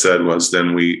what I said was,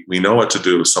 then we know what to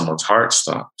do if someone's heart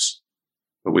stops,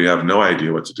 but we have no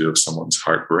idea what to do if someone's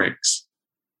heart breaks.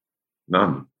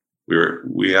 None.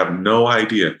 We have no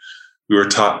idea. We were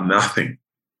taught nothing,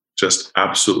 just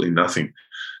absolutely nothing.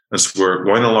 And so we're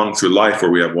going along through life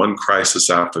where we have one crisis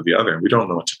after the other, and we don't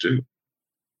know what to do.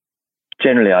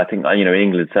 Generally, I think, in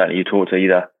England, certainly you're taught to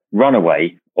either run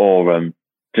away or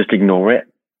just ignore it.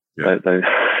 Yeah. It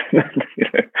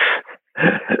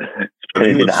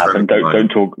didn't happen. Don't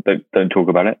talk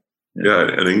about it. Yeah,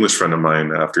 an English friend of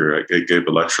mine, after I gave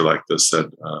a lecture like this,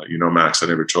 said, Max, I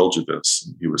never told you this.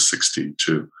 And he was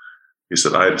 62. He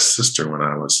said, I had a sister when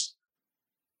I was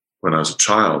a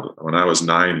child. When I was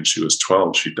 9 and she was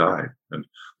 12, she died. And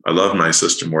I love my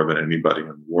sister more than anybody in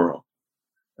the world.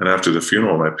 And after the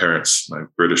funeral, my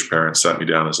British parents, sat me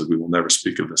down and said, we will never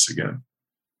speak of this again.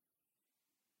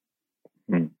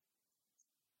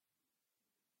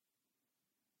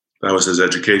 That was his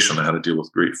education on how to deal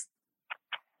with grief.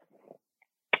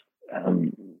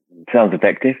 Sounds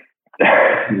effective.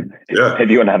 Yeah. If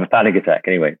you want to have a panic attack,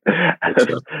 anyway.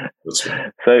 That's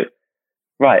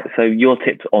right. So your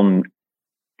tips on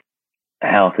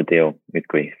how to deal with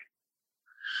grief,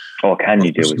 or can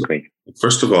you deal with grief?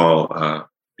 First of all,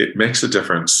 it makes a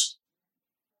difference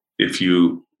if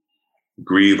you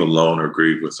grieve alone or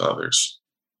grieve with others.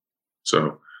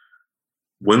 So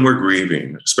when we're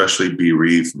grieving, especially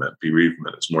bereavement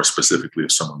is more specifically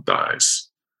if someone dies.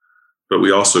 But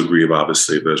we also grieve,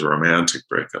 obviously, if there's a romantic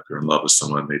breakup, you're in love with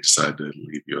someone, they decide to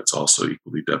leave you. It's also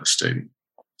equally devastating,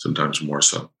 sometimes more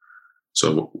so.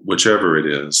 So whichever it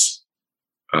is,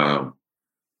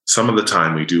 some of the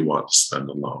time we do want to spend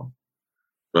alone.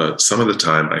 But some of the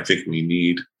time, I think we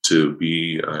need to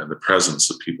be in the presence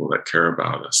of people that care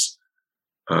about us.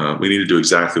 We need to do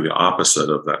exactly the opposite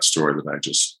of that story that I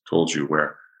just told you,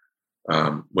 where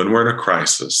when we're in a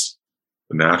crisis,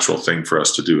 the natural thing for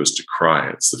us to do is to cry.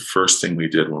 It's the first thing we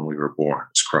did when we were born,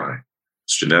 is cry.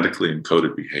 It's genetically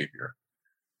encoded behavior.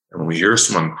 And when we hear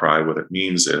someone cry, what it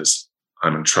means is,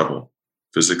 I'm in trouble,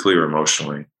 physically or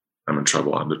emotionally, I'm in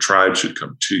trouble. And the tribe should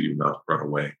come to you, not run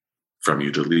away from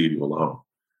you to leave you alone.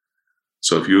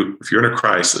 So if you're in a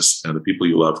crisis and the people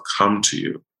you love come to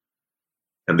you,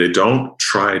 and they don't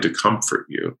try to comfort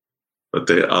you, but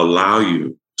they allow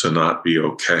you to not be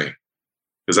okay,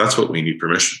 because that's what we need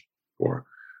permission for,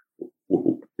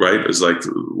 right? It's like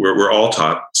we're all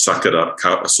taught, suck it up,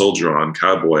 soldier on,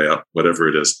 cowboy up, whatever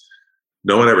it is.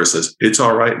 No one ever says, it's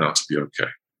all right not to be okay.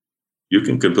 You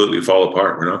can completely fall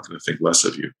apart. We're not going to think less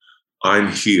of you.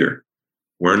 I'm here.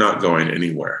 We're not going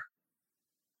anywhere.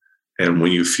 And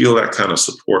when you feel that kind of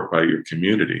support by your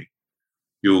community,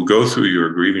 you'll go through your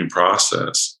grieving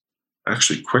process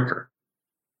actually quicker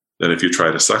than if you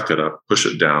try to suck it up, push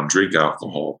it down, drink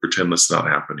alcohol, pretend it's not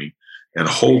happening, and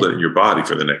hold it in your body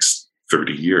for the next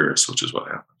 30 years, which is what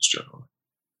happens generally.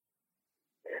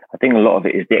 I think a lot of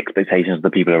it is the expectations of the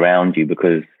people around you,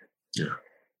 because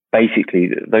basically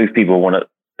those people want to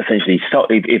essentially stop.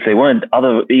 If they want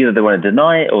to, either they want to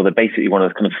deny it, or they basically want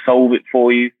to kind of solve it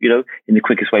for you, in the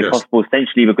quickest way possible,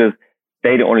 essentially because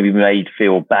they don't want to be made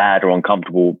feel bad or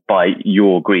uncomfortable by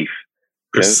your grief.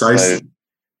 Precisely.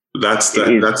 So that's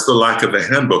the lack of the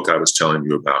handbook I was telling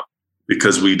you about,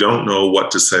 because we don't know what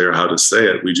to say or how to say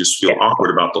it. We just feel awkward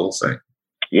about the whole thing.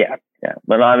 Yeah.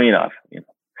 But I mean, I've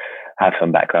have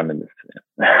some background in this.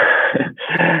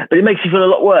 But it makes you feel a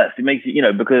lot worse. It makes you,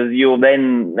 because you're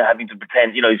then having to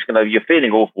pretend, you're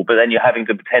feeling awful, but then you're having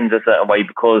to pretend a certain way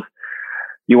because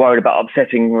you're worried about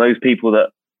upsetting those people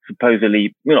that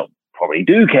supposedly, probably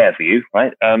do care for you,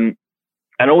 right? And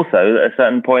also at a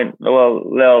certain point, well,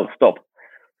 they'll stop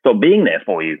being there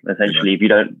for you, essentially, if you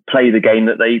don't play the game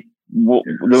that they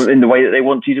in the way that they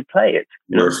want you to play it.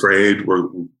 We're afraid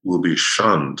we'll be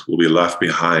shunned, we'll be left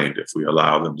behind if we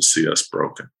allow them to see us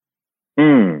broken.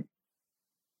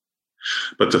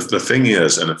 But the thing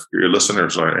is, and if your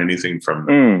listeners learn anything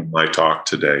from my talk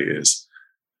today, is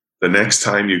the next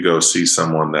time you go see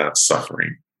someone that's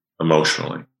suffering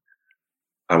emotionally,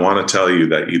 I want to tell you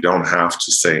that you don't have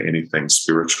to say anything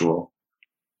spiritual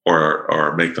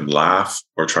or make them laugh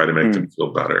or try to make them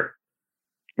feel better.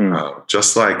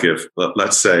 Just like if,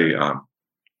 let's say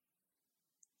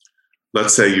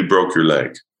you broke your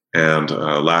leg, and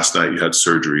last night you had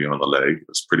surgery on the leg. It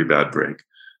was a pretty bad break.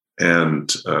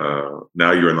 And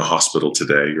now you're in the hospital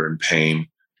today. You're in pain.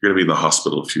 You're going to be in the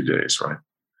hospital a few days, right?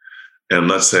 And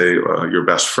let's say your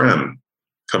best friend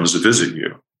comes to visit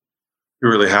you.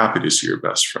 You're really happy to see your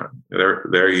best friend.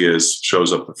 There he is,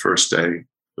 shows up the first day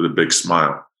with a big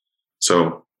smile.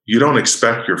 So you don't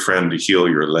expect your friend to heal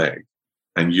your leg,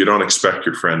 and you don't expect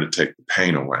your friend to take the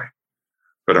pain away.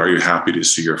 But are you happy to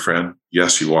see your friend?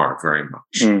 Yes, you are, very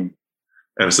much. And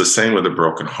it's the same with a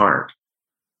broken heart.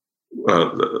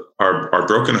 Our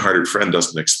broken-hearted friend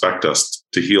doesn't expect us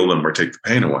to heal them or take the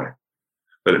pain away.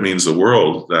 But it means the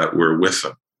world that we're with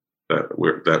them,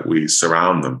 that we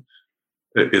surround them.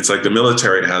 It's like the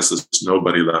military has this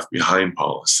nobody left behind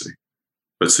policy,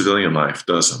 but civilian life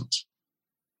doesn't.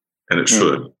 And it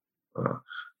should.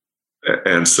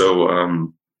 And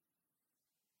so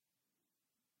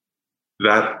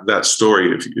that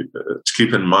story, if you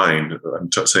keep in mind,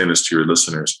 I'm saying this to your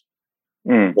listeners,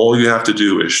 all you have to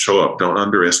do is show up. Don't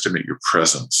underestimate your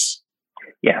presence.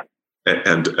 Yeah.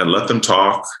 And let them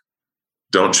talk.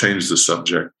 Don't change the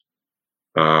subject.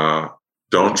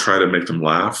 Don't try to make them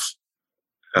laugh.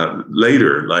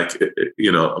 Later, like,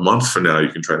 a month from now, you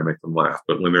can try to make them laugh.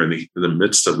 But when they're in the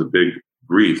midst of the big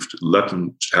grief, let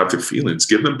them have their feelings.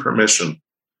 Give them permission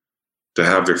to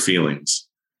have their feelings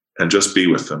and just be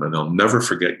with them. And they'll never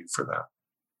forget you for that.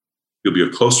 You'll be a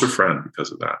closer friend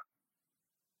because of that.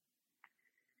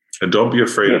 And don't be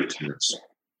afraid of tears.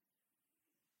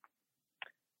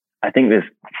 I think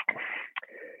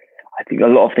a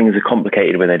lot of things are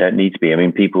complicated where they don't need to be. I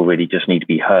mean, people really just need to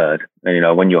be heard.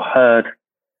 And, when you're heard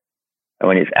and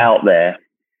when it's out there,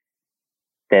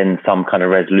 then some kind of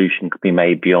resolution could be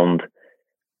made beyond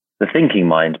the thinking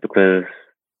mind, because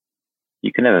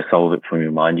you can never solve it from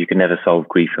your mind. You can never solve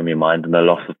grief from your mind and the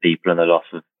loss of people and the loss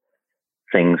of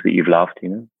things that you've loved,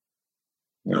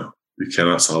 No, you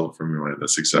cannot solve it from your mind.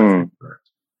 That's exactly correct.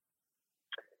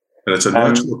 And it's a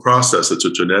natural process. It's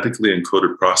a genetically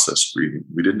encoded process, grieving.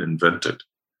 We didn't invent it.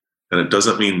 And it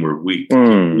doesn't mean we're weak. If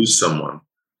you lose someone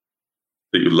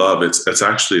that you love, it's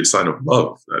actually a sign of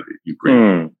love that you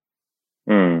grieve.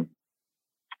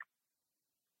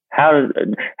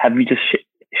 Have you just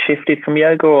shifted from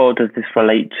yoga, or does this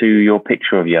relate to your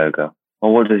picture of yoga?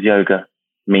 Or what does yoga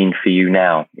mean for you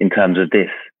now in terms of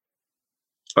this?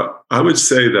 I would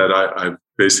say that I've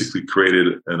basically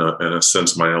created, in a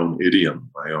sense, my own idiom,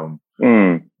 my own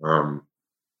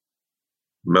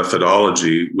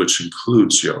methodology, which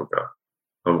includes yoga,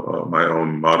 my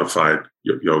own modified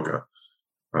yoga,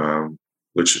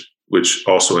 which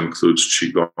also includes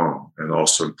qigong and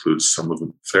also includes some of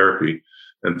the therapy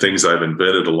and things I've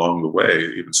invented along the way.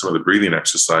 Even some of the breathing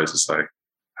exercises I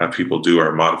have people do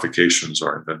are modifications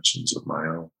or inventions of my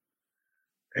own.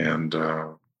 And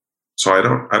so I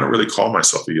don't really call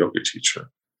myself a yoga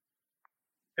teacher.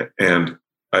 And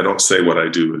I don't say what I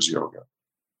do is yoga.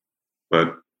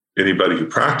 But anybody who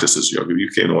practices yoga, if you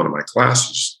came to one of my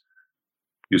classes,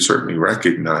 you certainly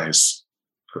recognize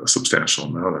a substantial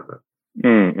amount of it.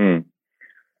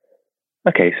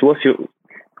 Okay, so do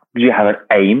you have an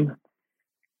aim?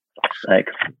 Like,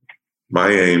 my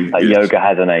aim is, yoga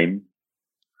has an aim.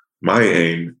 My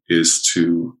aim is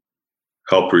to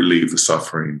help relieve the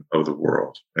suffering of the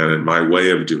world. And my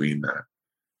way of doing that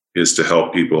is to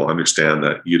help people understand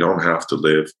that you don't have to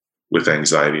live with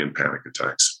anxiety and panic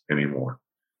attacks anymore,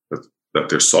 that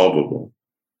they're solvable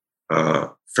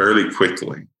fairly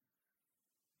quickly.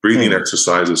 Breathing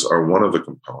exercises are one of the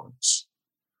components,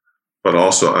 but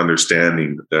also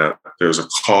understanding that there's a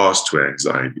cause to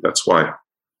anxiety. That's why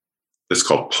it's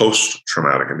called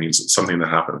post-traumatic. It means it's something that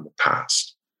happened in the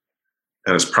past.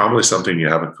 And it's probably something you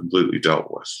haven't completely dealt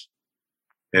with.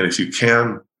 And if you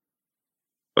can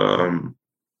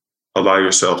allow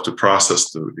yourself to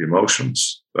process the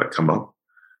emotions that come up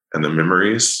and the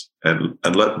memories and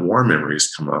let more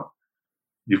memories come up,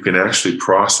 you can actually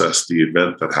process the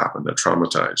event that happened that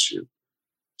traumatized you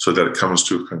so that it comes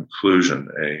to a conclusion,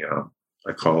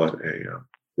 I call it a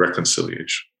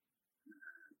reconciliation.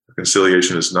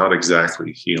 Reconciliation is not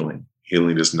exactly healing.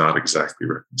 Healing is not exactly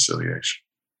reconciliation.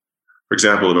 For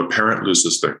example, if a parent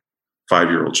loses their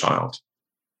 5-year-old child,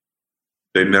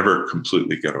 they never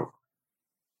completely get over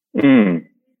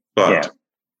it.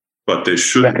 But they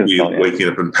shouldn't be waking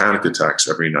up in panic attacks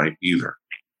every night either.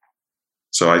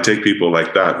 So I take people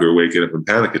like that who are waking up in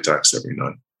panic attacks every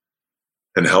night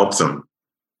and help them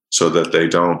so that they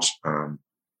don't,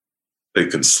 they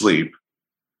can sleep.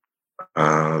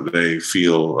 They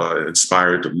feel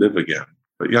inspired to live again.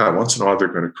 But once in a while they're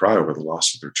going to cry over the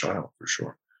loss of their child, for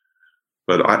sure.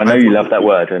 But I know you love that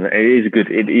word, and it is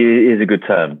a good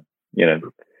term.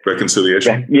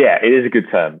 Reconciliation. Yeah, it is a good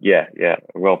term. Yeah,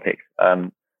 well picked.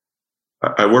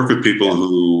 I work with people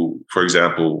who, for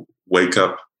example, wake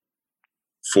up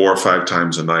 4 or 5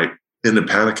 times a night in a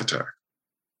panic attack.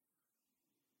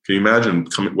 Can you imagine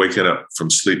waking up from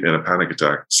sleep in a panic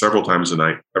attack several times a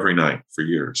night, every night for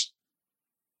years?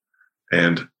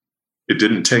 And it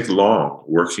didn't take long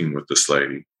working with this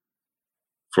lady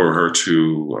for her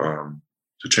to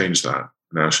change that.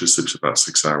 Now she sleeps about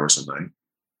 6 hours a night.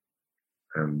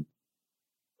 And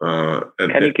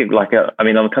can you give I'm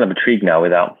kind of intrigued now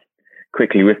without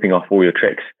quickly ripping off all your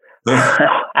tricks.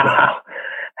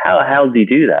 How do you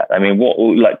do that? I mean, what,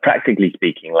 like, practically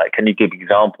speaking, like, can you give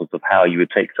examples of how you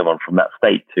would take someone from that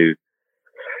state to,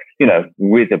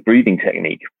 with a breathing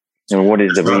technique? And what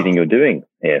is the breathing you're doing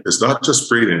here? It's not just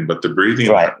breathing, but the breathing.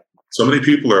 Right. So many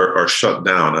people are shut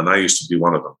down, and I used to be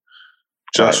one of them.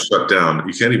 Shut down.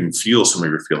 You can't even feel some of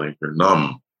your feelings. You're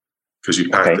numb because you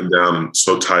pack them down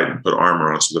so tight and put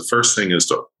armor on. So the first thing is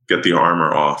to get the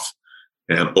armor off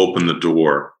and open the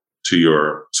door to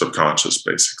your subconscious,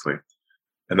 basically.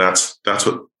 And that's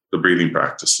what the breathing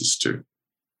practices do.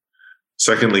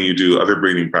 Secondly, you do other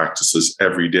breathing practices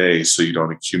every day so you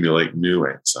don't accumulate new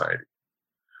anxiety.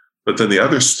 But then the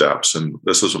other steps, and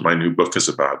this is what my new book is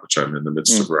about, which I'm in the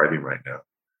midst of writing right now,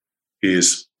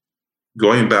 is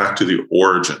going back to the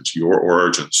origin, to your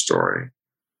origin story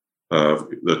of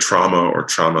the trauma or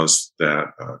traumas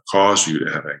that cause you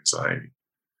to have anxiety,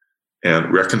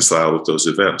 and reconcile with those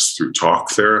events through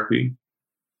talk therapy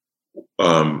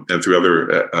and through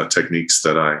other techniques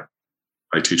that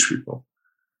I teach people.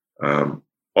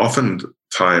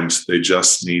 Oftentimes, they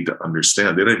just need to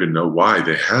understand. They don't even know why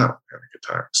they have panic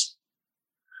attacks.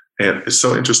 And it's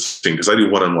so interesting because I do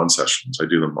one-on-one sessions. I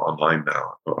do them online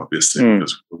now, obviously,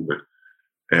 because of COVID.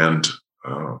 And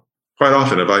quite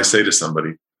often, if I say to somebody,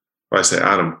 if I say,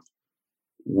 Adam,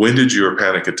 when did your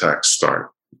panic attack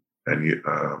start? And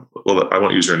well, I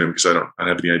won't use your name because I don't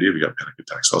have any idea if you got panic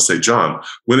attacks. I'll say, John,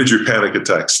 when did your panic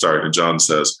attack start? And John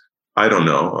says, I don't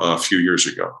know, a few years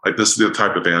ago. This is the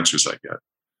type of answers I get.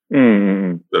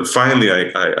 But finally,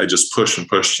 I just push and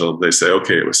push till they say,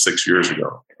 okay, it was 6 years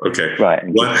ago. Okay, right.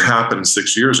 What happened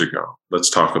 6 years ago? Let's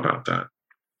talk about that.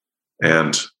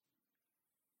 And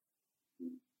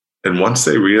once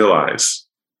they realize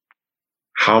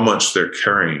how much they're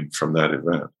carrying from that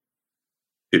event,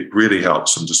 it really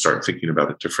helps them to start thinking about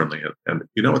it differently. And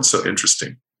you know what's so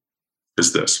interesting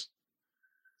is this.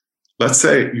 Let's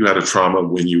say you had a trauma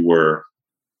when you were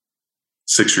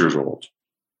 6 years old.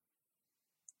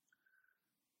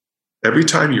 Every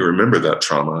time you remember that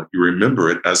trauma, you remember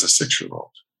it as a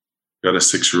 6-year-old. You got a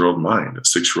 6-year-old mind, a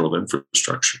 6-year-old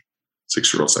infrastructure,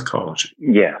 6-year-old psychology.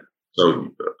 Yeah.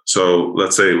 So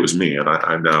let's say it was me, and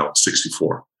I'm now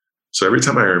 64. So every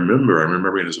time I'm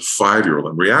remembering as a 5-year-old.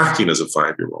 I'm reacting as a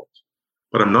 5-year-old,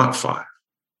 but I'm not 5.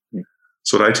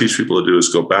 So what I teach people to do is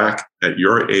go back at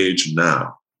your age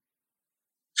now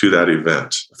to that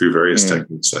event through various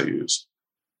techniques I use,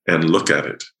 and look at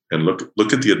it, and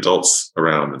look at the adults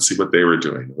around and see what they were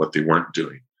doing, what they weren't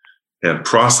doing, and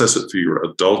process it through your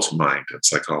adult mind and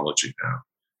psychology now.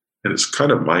 And it's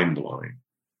kind of mind-blowing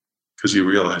because you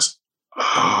realize,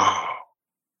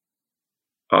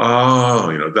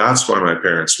 that's why my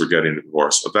parents were getting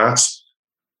divorced. So that's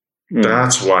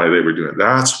why they were doing it.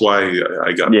 That's why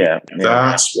I got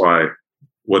That's why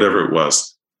whatever it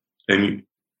was. And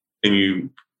you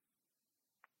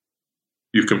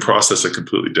can process it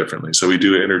completely differently. So we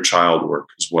do inner child work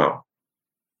as well,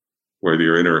 where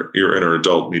your inner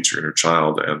adult meets your inner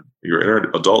child, and your inner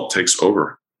adult takes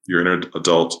over. Your inner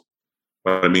adult,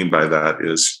 what I mean by that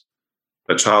is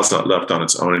that child's not left on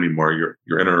its own anymore.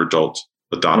 Your inner adult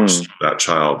adopts that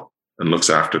child and looks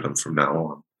after them from now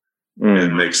on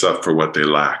and makes up for what they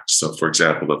lacked. So, for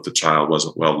example, if the child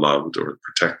wasn't well loved or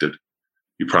protected,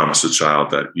 you promise the child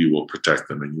that you will protect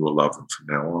them and you will love them from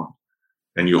now on.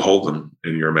 And you hold them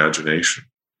in your imagination.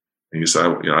 And you say,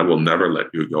 I will never let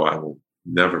you go. I will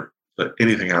never let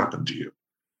anything happen to you.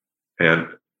 And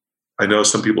I know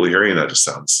some people hearing that just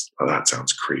sounds, that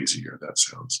sounds crazy, or that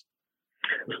sounds...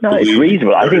 No, it's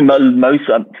reasonable. I think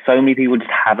so many people just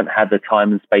haven't had the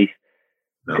time and space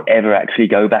to ever actually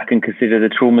go back and consider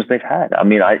the traumas they've had. I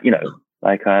mean, I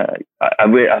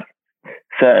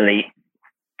certainly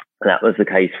that was the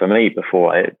case for me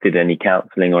before I did any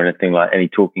counseling or anything like any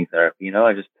talking therapy.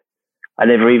 I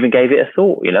never even gave it a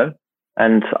thought,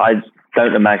 and I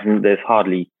don't imagine there's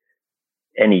hardly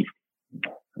any,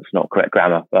 it's not correct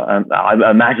grammar, but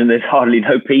I imagine there's hardly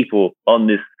no people on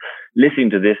this listening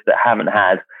to this that haven't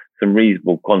had some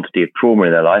reasonable quantity of trauma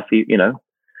in their life,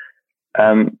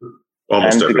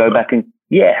 Almost and to go back and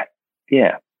yeah.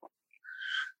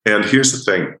 And here's the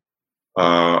thing.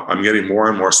 I'm getting more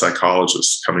and more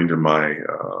psychologists coming to my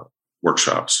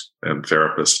workshops, and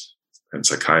therapists and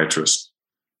psychiatrists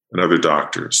and other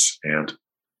doctors. And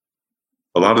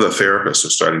a lot of the therapists are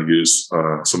starting to use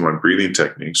some of my breathing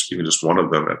techniques, even just one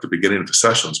of them at the beginning of the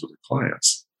sessions with the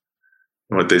clients.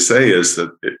 And what they say is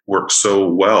that it works so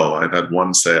well. I've had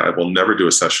one say, I will never do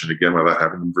a session again without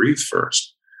having them breathe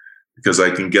first, because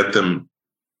I can get them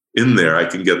in there. I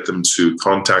can get them to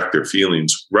contact their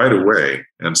feelings right away.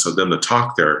 And so then the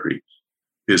talk therapy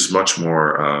is much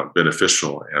more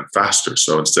beneficial and faster.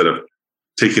 So instead of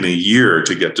taking a year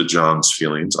to get to John's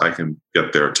feelings, I can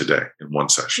get there today in one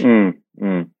session.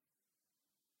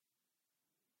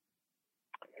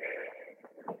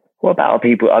 What about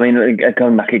people? I mean,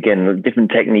 going back again,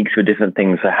 different techniques for different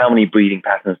things. So how many breathing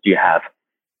patterns do you have?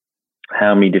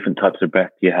 How many different types of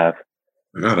breath do you have?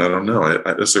 God, I don't know.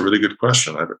 That's a really good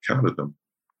question. I haven't counted them.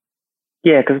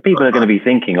 Yeah, because people are going to be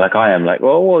thinking, like I am, like,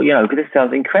 well, this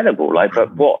sounds incredible. Like,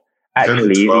 but what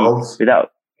actually,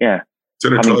 without,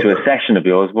 coming to a session of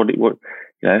yours, what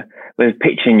with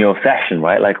pitching your session,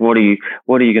 right? Like, what are you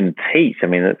going to teach? I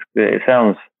mean, it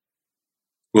sounds.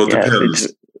 Well, it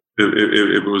depends.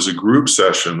 If it was a group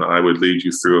session, I would lead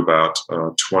you through about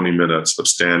 20 minutes of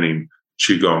standing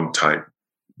Qigong type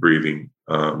breathing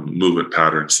movement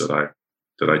patterns that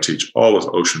I teach, all with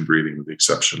ocean breathing, with the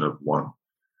exception of one.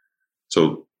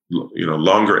 So,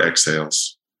 longer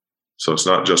exhales, So it's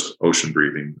not just ocean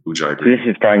breathing, ujjayi So breathing.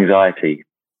 this is for anxiety.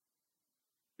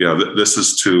 Yeah, this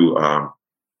is to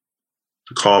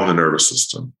calm the nervous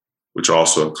system, which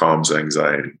also calms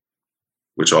anxiety,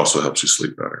 which also helps you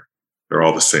sleep better. They're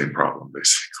all the same problem,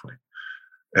 basically.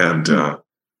 And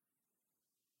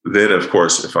then, of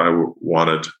course, if I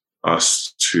wanted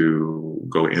us to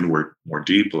go inward more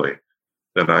deeply,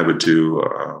 then I would do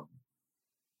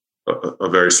a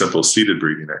very simple seated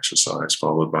breathing exercise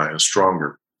followed by a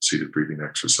stronger seated breathing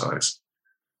exercise.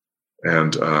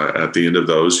 And at the end of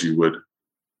those, you'd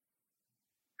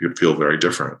feel very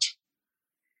different.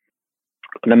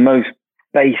 On the most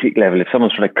basic level, if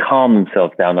someone's trying to calm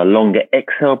themselves down, a longer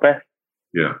exhale breath.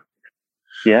 Yeah.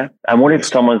 Yeah. And what if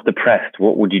someone's depressed?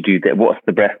 What would you do there? What's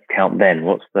the breath count then?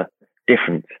 What's the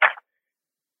difference?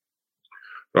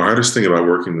 The hardest thing about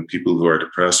working with people who are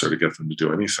depressed are to get them to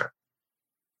do anything,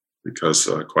 because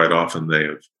quite often they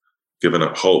have given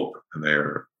up hope and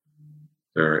they're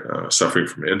suffering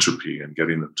from entropy, and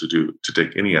getting them to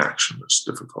take any action is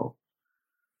difficult.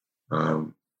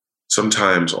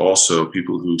 Sometimes also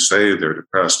people who say they're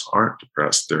depressed aren't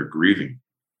depressed, they're grieving,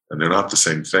 and they're not the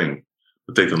same thing,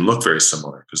 but they can look very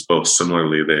similar, because both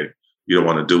similarly you don't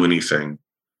want to do anything,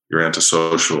 you're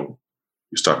antisocial,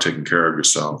 you stop taking care of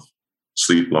yourself,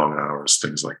 sleep long hours,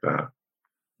 things like that.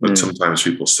 But sometimes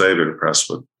people say they're depressed,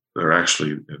 but they're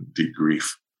actually in deep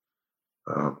grief.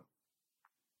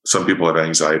 Some people have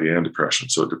anxiety and depression,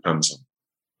 so it depends on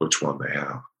which one they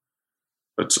have.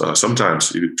 But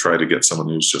sometimes you try to get someone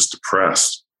who's just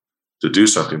depressed to do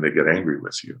something, they get angry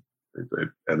with you.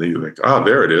 And then you think,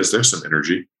 there it is, there's some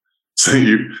energy. So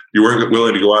you weren't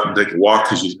willing to go out and take a walk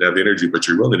because you didn't have energy, but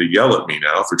you're willing to yell at me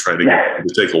now for trying to get me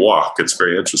to take a walk. It's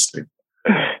very interesting.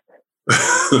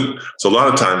 So a lot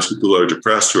of times people who are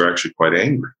depressed are actually quite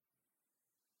angry,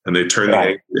 and they turn the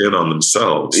anger in on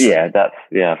themselves. Yeah,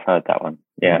 I've heard that one.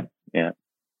 Yeah.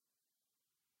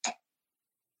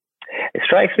 It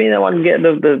strikes me that one get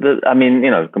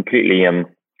completely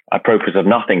apropos of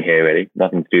nothing here, really.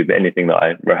 Nothing to do with anything that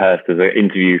I rehearsed as an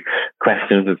interview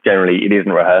questions, as generally it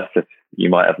isn't rehearsed, as you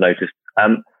might have noticed.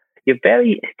 You're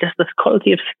just this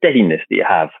quality of steadiness that you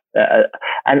have.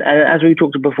 And as we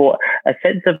talked before, a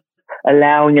sense of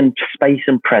allowing and space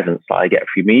and presence that I get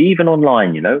from you, even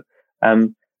online,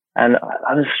 and I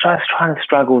was trying to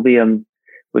struggle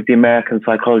with the American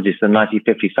psychologist in the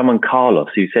 1950s, someone Carlos,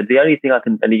 who said the only thing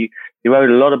he wrote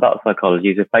a lot about psychology.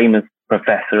 He's a famous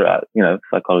professor at,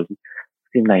 psychology.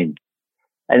 What's his name?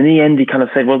 And in the end, he kind of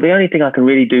said, well, the only thing I can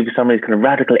really do for somebody is kind of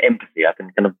radical empathy. I can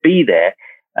kind of be there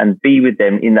and be with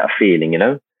them in that feeling,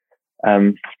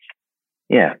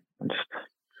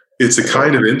 It's a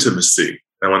kind of intimacy.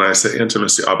 And when I say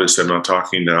intimacy, obviously I'm not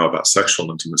talking now about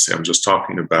sexual intimacy. I'm just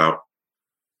talking about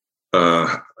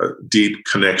a deep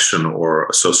connection or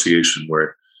association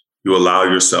where you allow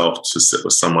yourself to sit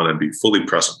with someone and be fully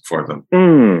present for them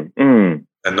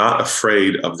and not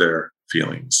afraid of their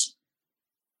feelings.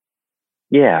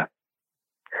 Yeah.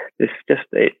 It's just,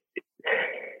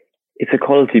 it's a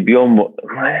quality beyond what,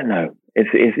 I don't know.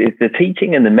 It's the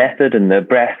teaching and the method and the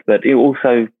breath, but it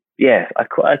also,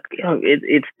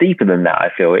 it's deeper than that, I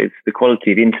feel. It's the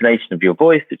quality, the intonation of your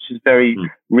voice, which is very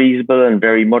reasonable and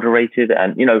very moderated,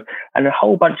 and, and a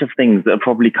whole bunch of things that are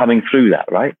probably coming through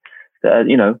that, right?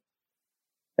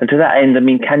 And to that end,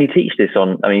 can you teach this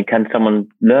can someone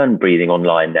learn breathing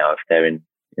online now if they're in,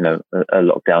 a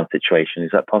lockdown situation?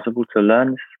 Is that possible to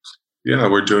learn this? Yeah,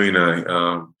 we're doing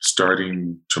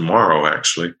starting tomorrow,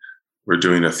 actually, we're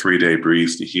doing a 3-day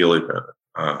Breathe to Heal event.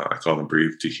 I call them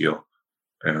Breathe to Heal.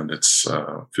 And it's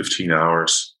 15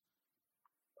 hours.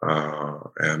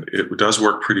 And it does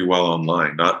work pretty well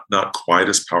online, not quite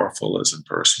as powerful as in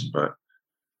person, but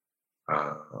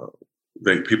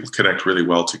people connect really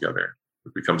well together.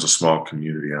 It becomes a small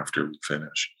community after we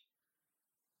finish.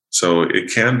 So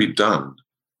it can be done.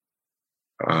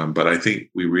 But I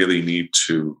think we really need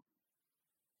to,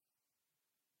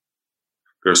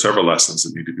 there are several lessons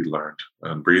that need to be learned,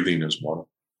 and breathing is one.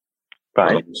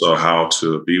 Right. So how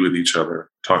to be with each other,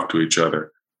 talk to each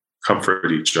other,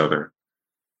 comfort each other,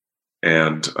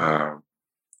 and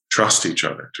trust each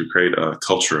other, to create a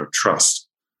culture of trust.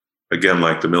 Again,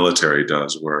 like the military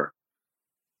does, where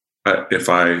if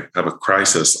I have a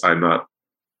crisis, I'm not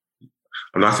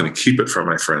going to keep it from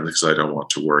my friend because I don't want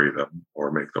to worry them or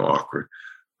make them awkward.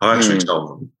 I'll actually tell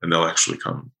them, and they'll actually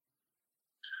come.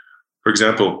 For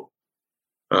example,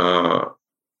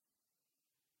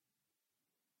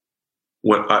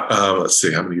 let's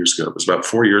see, how many years ago? It was about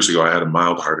 4 years ago. I had a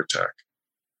mild heart attack.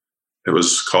 It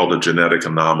was called a genetic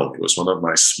anomaly. It was one of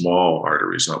my small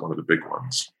arteries, not one of the big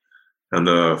ones. And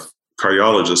the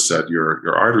cardiologist said,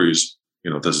 your arteries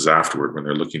this is afterward when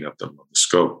they're looking at them on the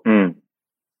scope, and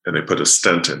they put a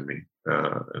stent in me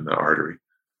in the artery.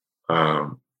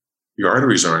 Your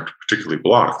arteries aren't particularly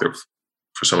blocked. They're,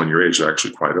 for someone your age, they're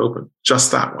actually quite open.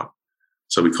 Just that one.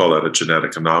 So we call that a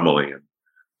genetic anomaly. And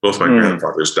both my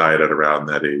grandfathers died at around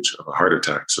that age of a heart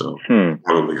attack. So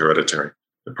probably hereditary.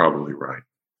 They're probably right.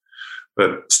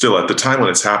 But still, at the time when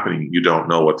it's happening, you don't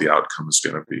know what the outcome is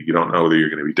going to be. You don't know whether you're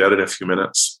going to be dead in a few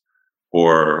minutes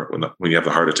or when you have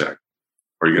the heart attack,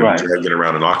 or you're going to be dragging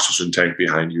around an oxygen tank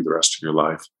behind you the rest of your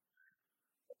life,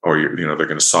 or they're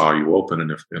going to saw you open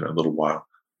in a little while.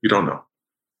 You don't know.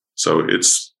 So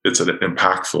it's an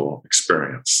impactful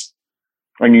experience.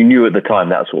 And you knew at the time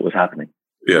that's what was happening.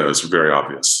 Yeah, it was very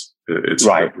obvious. It's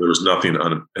right. There was nothing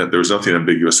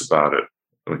ambiguous about it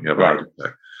when you have a heart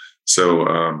attack.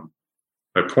 So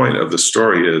my point of the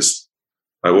story is,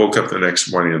 I woke up the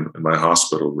next morning in my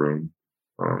hospital room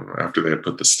after they had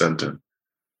put the stent in,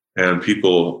 and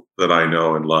people that I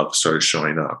know and love started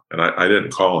showing up. And I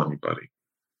didn't call anybody.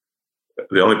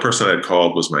 The only person I'd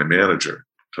called was my manager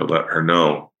to let her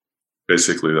know,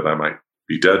 basically, that I might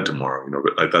be dead tomorrow.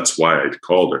 But that's why I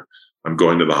called her. I'm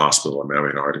going to the hospital. I'm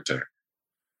having a heart attack.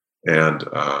 And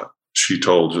she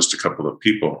told just a couple of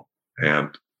people.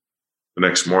 And the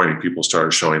next morning, people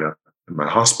started showing up in my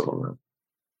hospital room.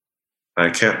 And I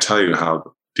can't tell you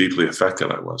how deeply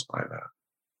affected I was by that.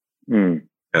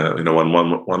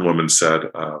 One woman said,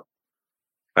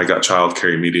 I got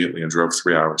childcare immediately and drove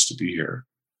 3 hours to be here.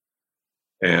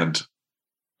 And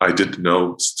I didn't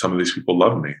know some of these people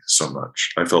loved me so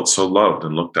much. I felt so loved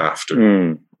and looked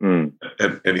after. And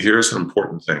here's an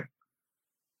important thing.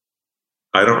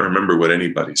 I don't remember what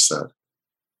anybody said.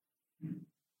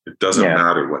 It doesn't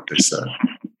matter what they said.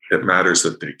 It matters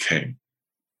that they came,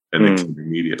 and they came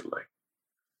immediately.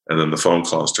 And then the phone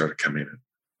calls started coming in.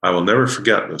 I will never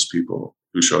forget those people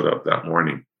who showed up that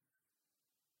morning,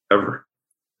 ever,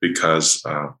 because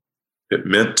it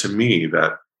meant to me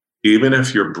that even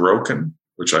if you're broken,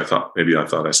 which I thought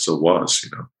I still was,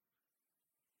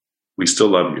 we still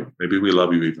love you. Maybe we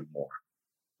love you even more.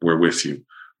 We're with you.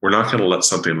 We're not going to let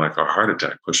something like our heart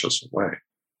attack push us away.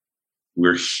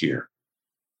 We're here.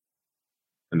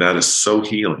 And that is so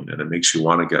healing, and it makes you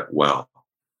want to get well.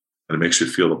 And it makes you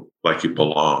feel like you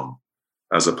belong,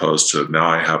 as opposed to, now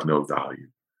I have no value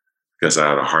because I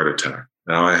had a heart attack.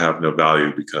 Now I have no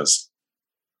value because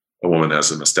a woman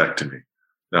has a mastectomy.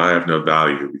 Now I have no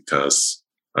value because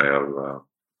I have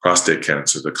prostate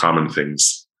cancer, the common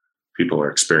things people are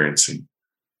experiencing.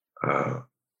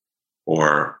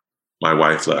 Or my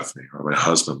wife left me, or my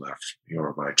husband left me,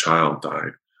 or my child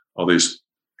died. All these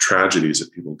tragedies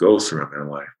that people go through in their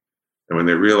life. And when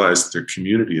they realize that their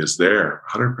community is there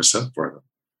 100% for them,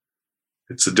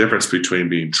 it's the difference between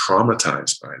being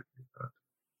traumatized by it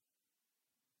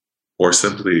or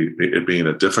simply it being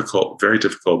a very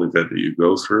difficult event that you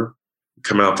go through,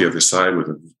 come out the other side with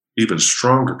an even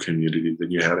stronger community than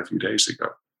you had a few days ago.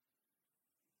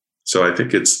 So I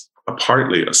think it's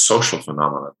partly a social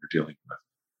phenomenon we're dealing with.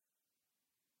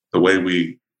 The way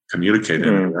we communicate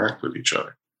and interact with each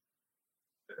other.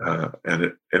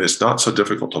 And it's not so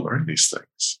difficult to learn these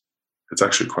things. It's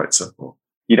actually quite simple.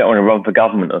 You don't want to run for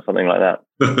government or something like that.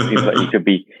 It seems like you could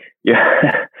be,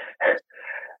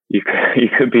 you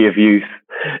could be of use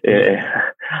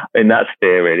in that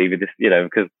sphere, really, with this,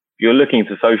 because you're looking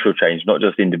for social change, not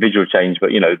just individual change, but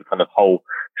the kind of whole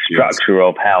structure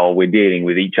of how we're dealing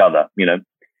with each other, in a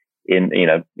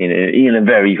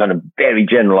very kind of very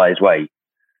generalized way.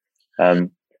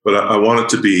 But I want it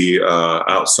to be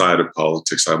outside of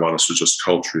politics. I want us to just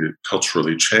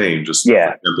culturally change.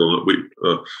 People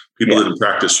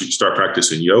didn't start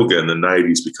practicing yoga in the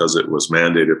 90s because it was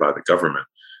mandated by the government.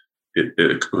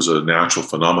 It was a natural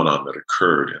phenomenon that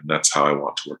occurred, and that's how I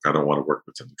want to work. I don't want to work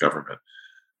within the government.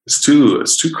 It's too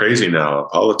crazy now.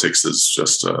 Politics is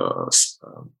just a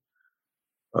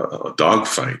dog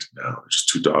fight now. Just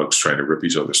two dogs trying to rip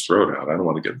each other's throat out. I don't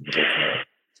want to get in the middle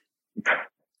of that.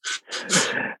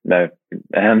 No.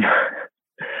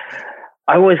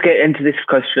 I always get into this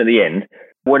question at the end.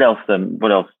 What else do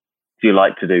you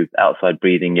like to do outside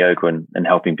breathing yoga and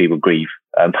helping people grieve?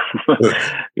 How do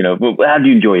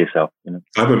you enjoy yourself?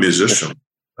 I'm a musician.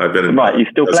 I've been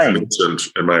you're still playing.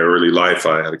 In my early life,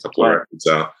 I had a couple of records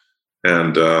out,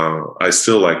 and I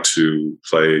still like to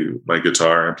play my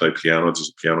guitar and play piano. There's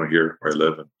a piano here where I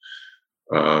live,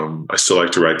 and I still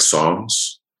like to write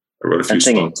songs. I wrote a few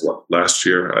songs last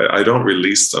year. I don't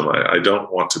release them. I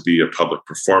don't want to be a public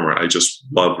performer. I just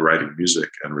love writing music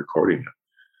and recording it.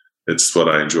 It's what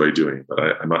I enjoy doing, but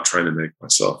I'm not trying to make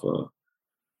myself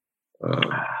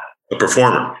a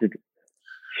performer.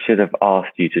 Should have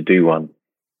asked you to do one.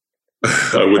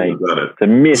 I wouldn't have done it. It's a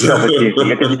missed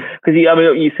opportunity. Because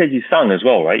you said you sung as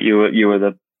well, right? You were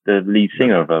the lead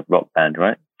singer of a rock band,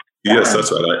 right? Yes,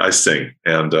 that's right. I sing,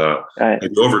 and I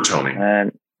do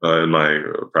overtoning in my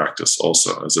practice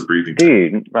also as a breathing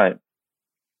dude. Right.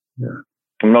 Yeah.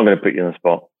 I'm not going to put you on the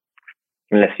spot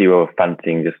unless you were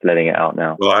fancying just letting it out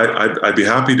now. Well, I'd be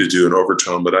happy to do an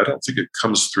overtone, but I don't think it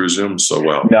comes through Zoom so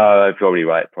well. No, probably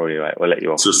right. We'll let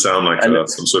you off. It just sound like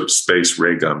some sort of space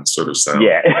ray gun sort of sound.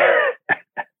 Yeah.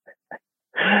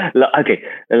 Okay.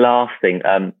 The last thing.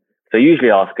 So I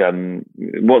usually ask,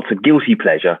 what's a guilty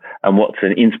pleasure and what's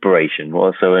an inspiration?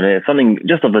 So something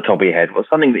just off the top of your head, what's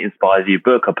something that inspires you,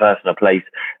 book, a person, a place,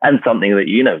 and something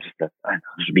that, I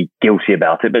should be guilty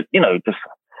about it, but, just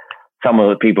some of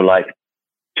the people like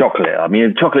chocolate. I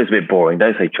mean, chocolate's a bit boring.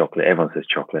 Don't say chocolate. Everyone says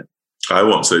chocolate. I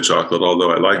won't say chocolate,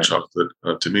 although I like chocolate.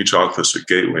 To me, chocolate's a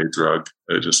gateway drug.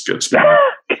 It just gets me.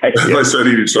 If I said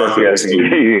eating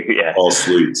chocolate, all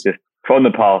sweets. Just from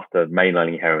the past of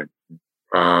mainlining heroin.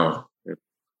 I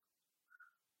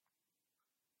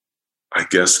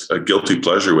guess a guilty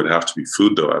pleasure would have to be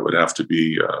food, though. I would have to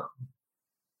be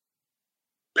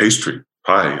pastry,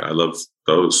 pie. I love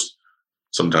those.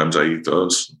 Sometimes I eat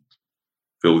those.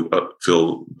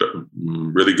 Feel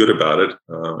really good about it,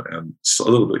 and a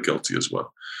little bit guilty as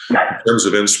well. In terms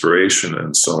of inspiration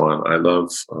and so on, I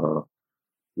love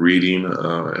reading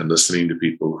and listening to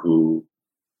people who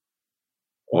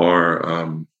are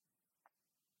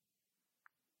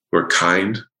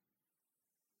kind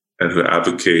and who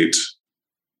advocate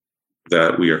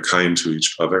that we are kind to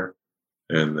each other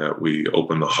and that we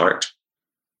open the heart,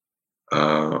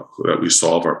 that we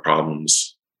solve our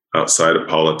problems outside of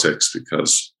politics,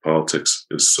 because politics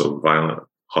is so violent,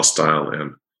 hostile,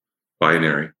 and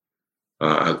binary.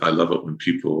 I love it when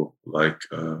people like...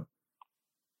 who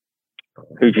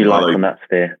do you like on that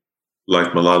sphere?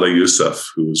 Like Malala Yousafzai,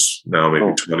 who's now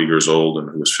maybe 20 years old and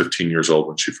who was 15 years old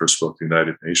when she first spoke to the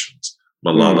United Nations.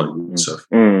 Malala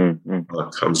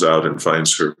Yousafzai comes out and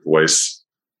finds her voice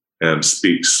and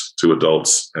speaks to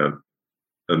adults, and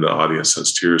the audience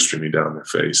has tears streaming down their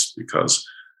face because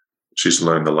she's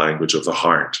learned the language of the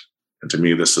heart. And to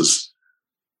me, this is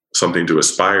something to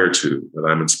aspire to, that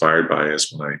I'm inspired by,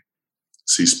 is when I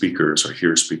see speakers or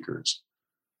hear speakers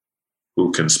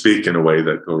who can speak in a way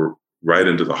that go right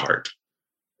into the heart.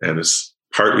 And it's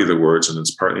partly the words and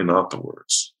it's partly not the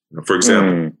words. For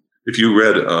example, if you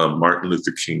read Martin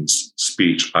Luther King's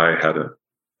speech, I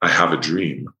Have a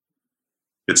Dream,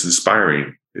 it's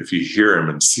inspiring. If you hear him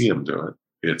and see him do it,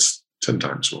 it's 10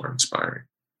 times more inspiring.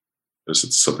 There's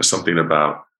something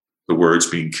about the words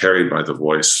being carried by the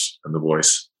voice and the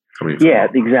voice coming from... Yeah,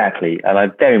 exactly. And I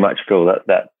very much feel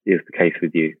that is the case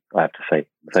with you, I have to say.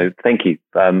 So thank you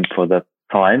for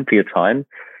your time,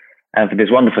 and for this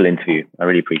wonderful interview. I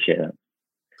really appreciate that.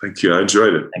 Thank you. I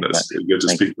enjoyed it. It's good to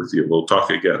speak with you. We'll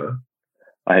talk again. Huh?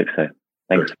 I hope so.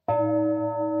 Thanks.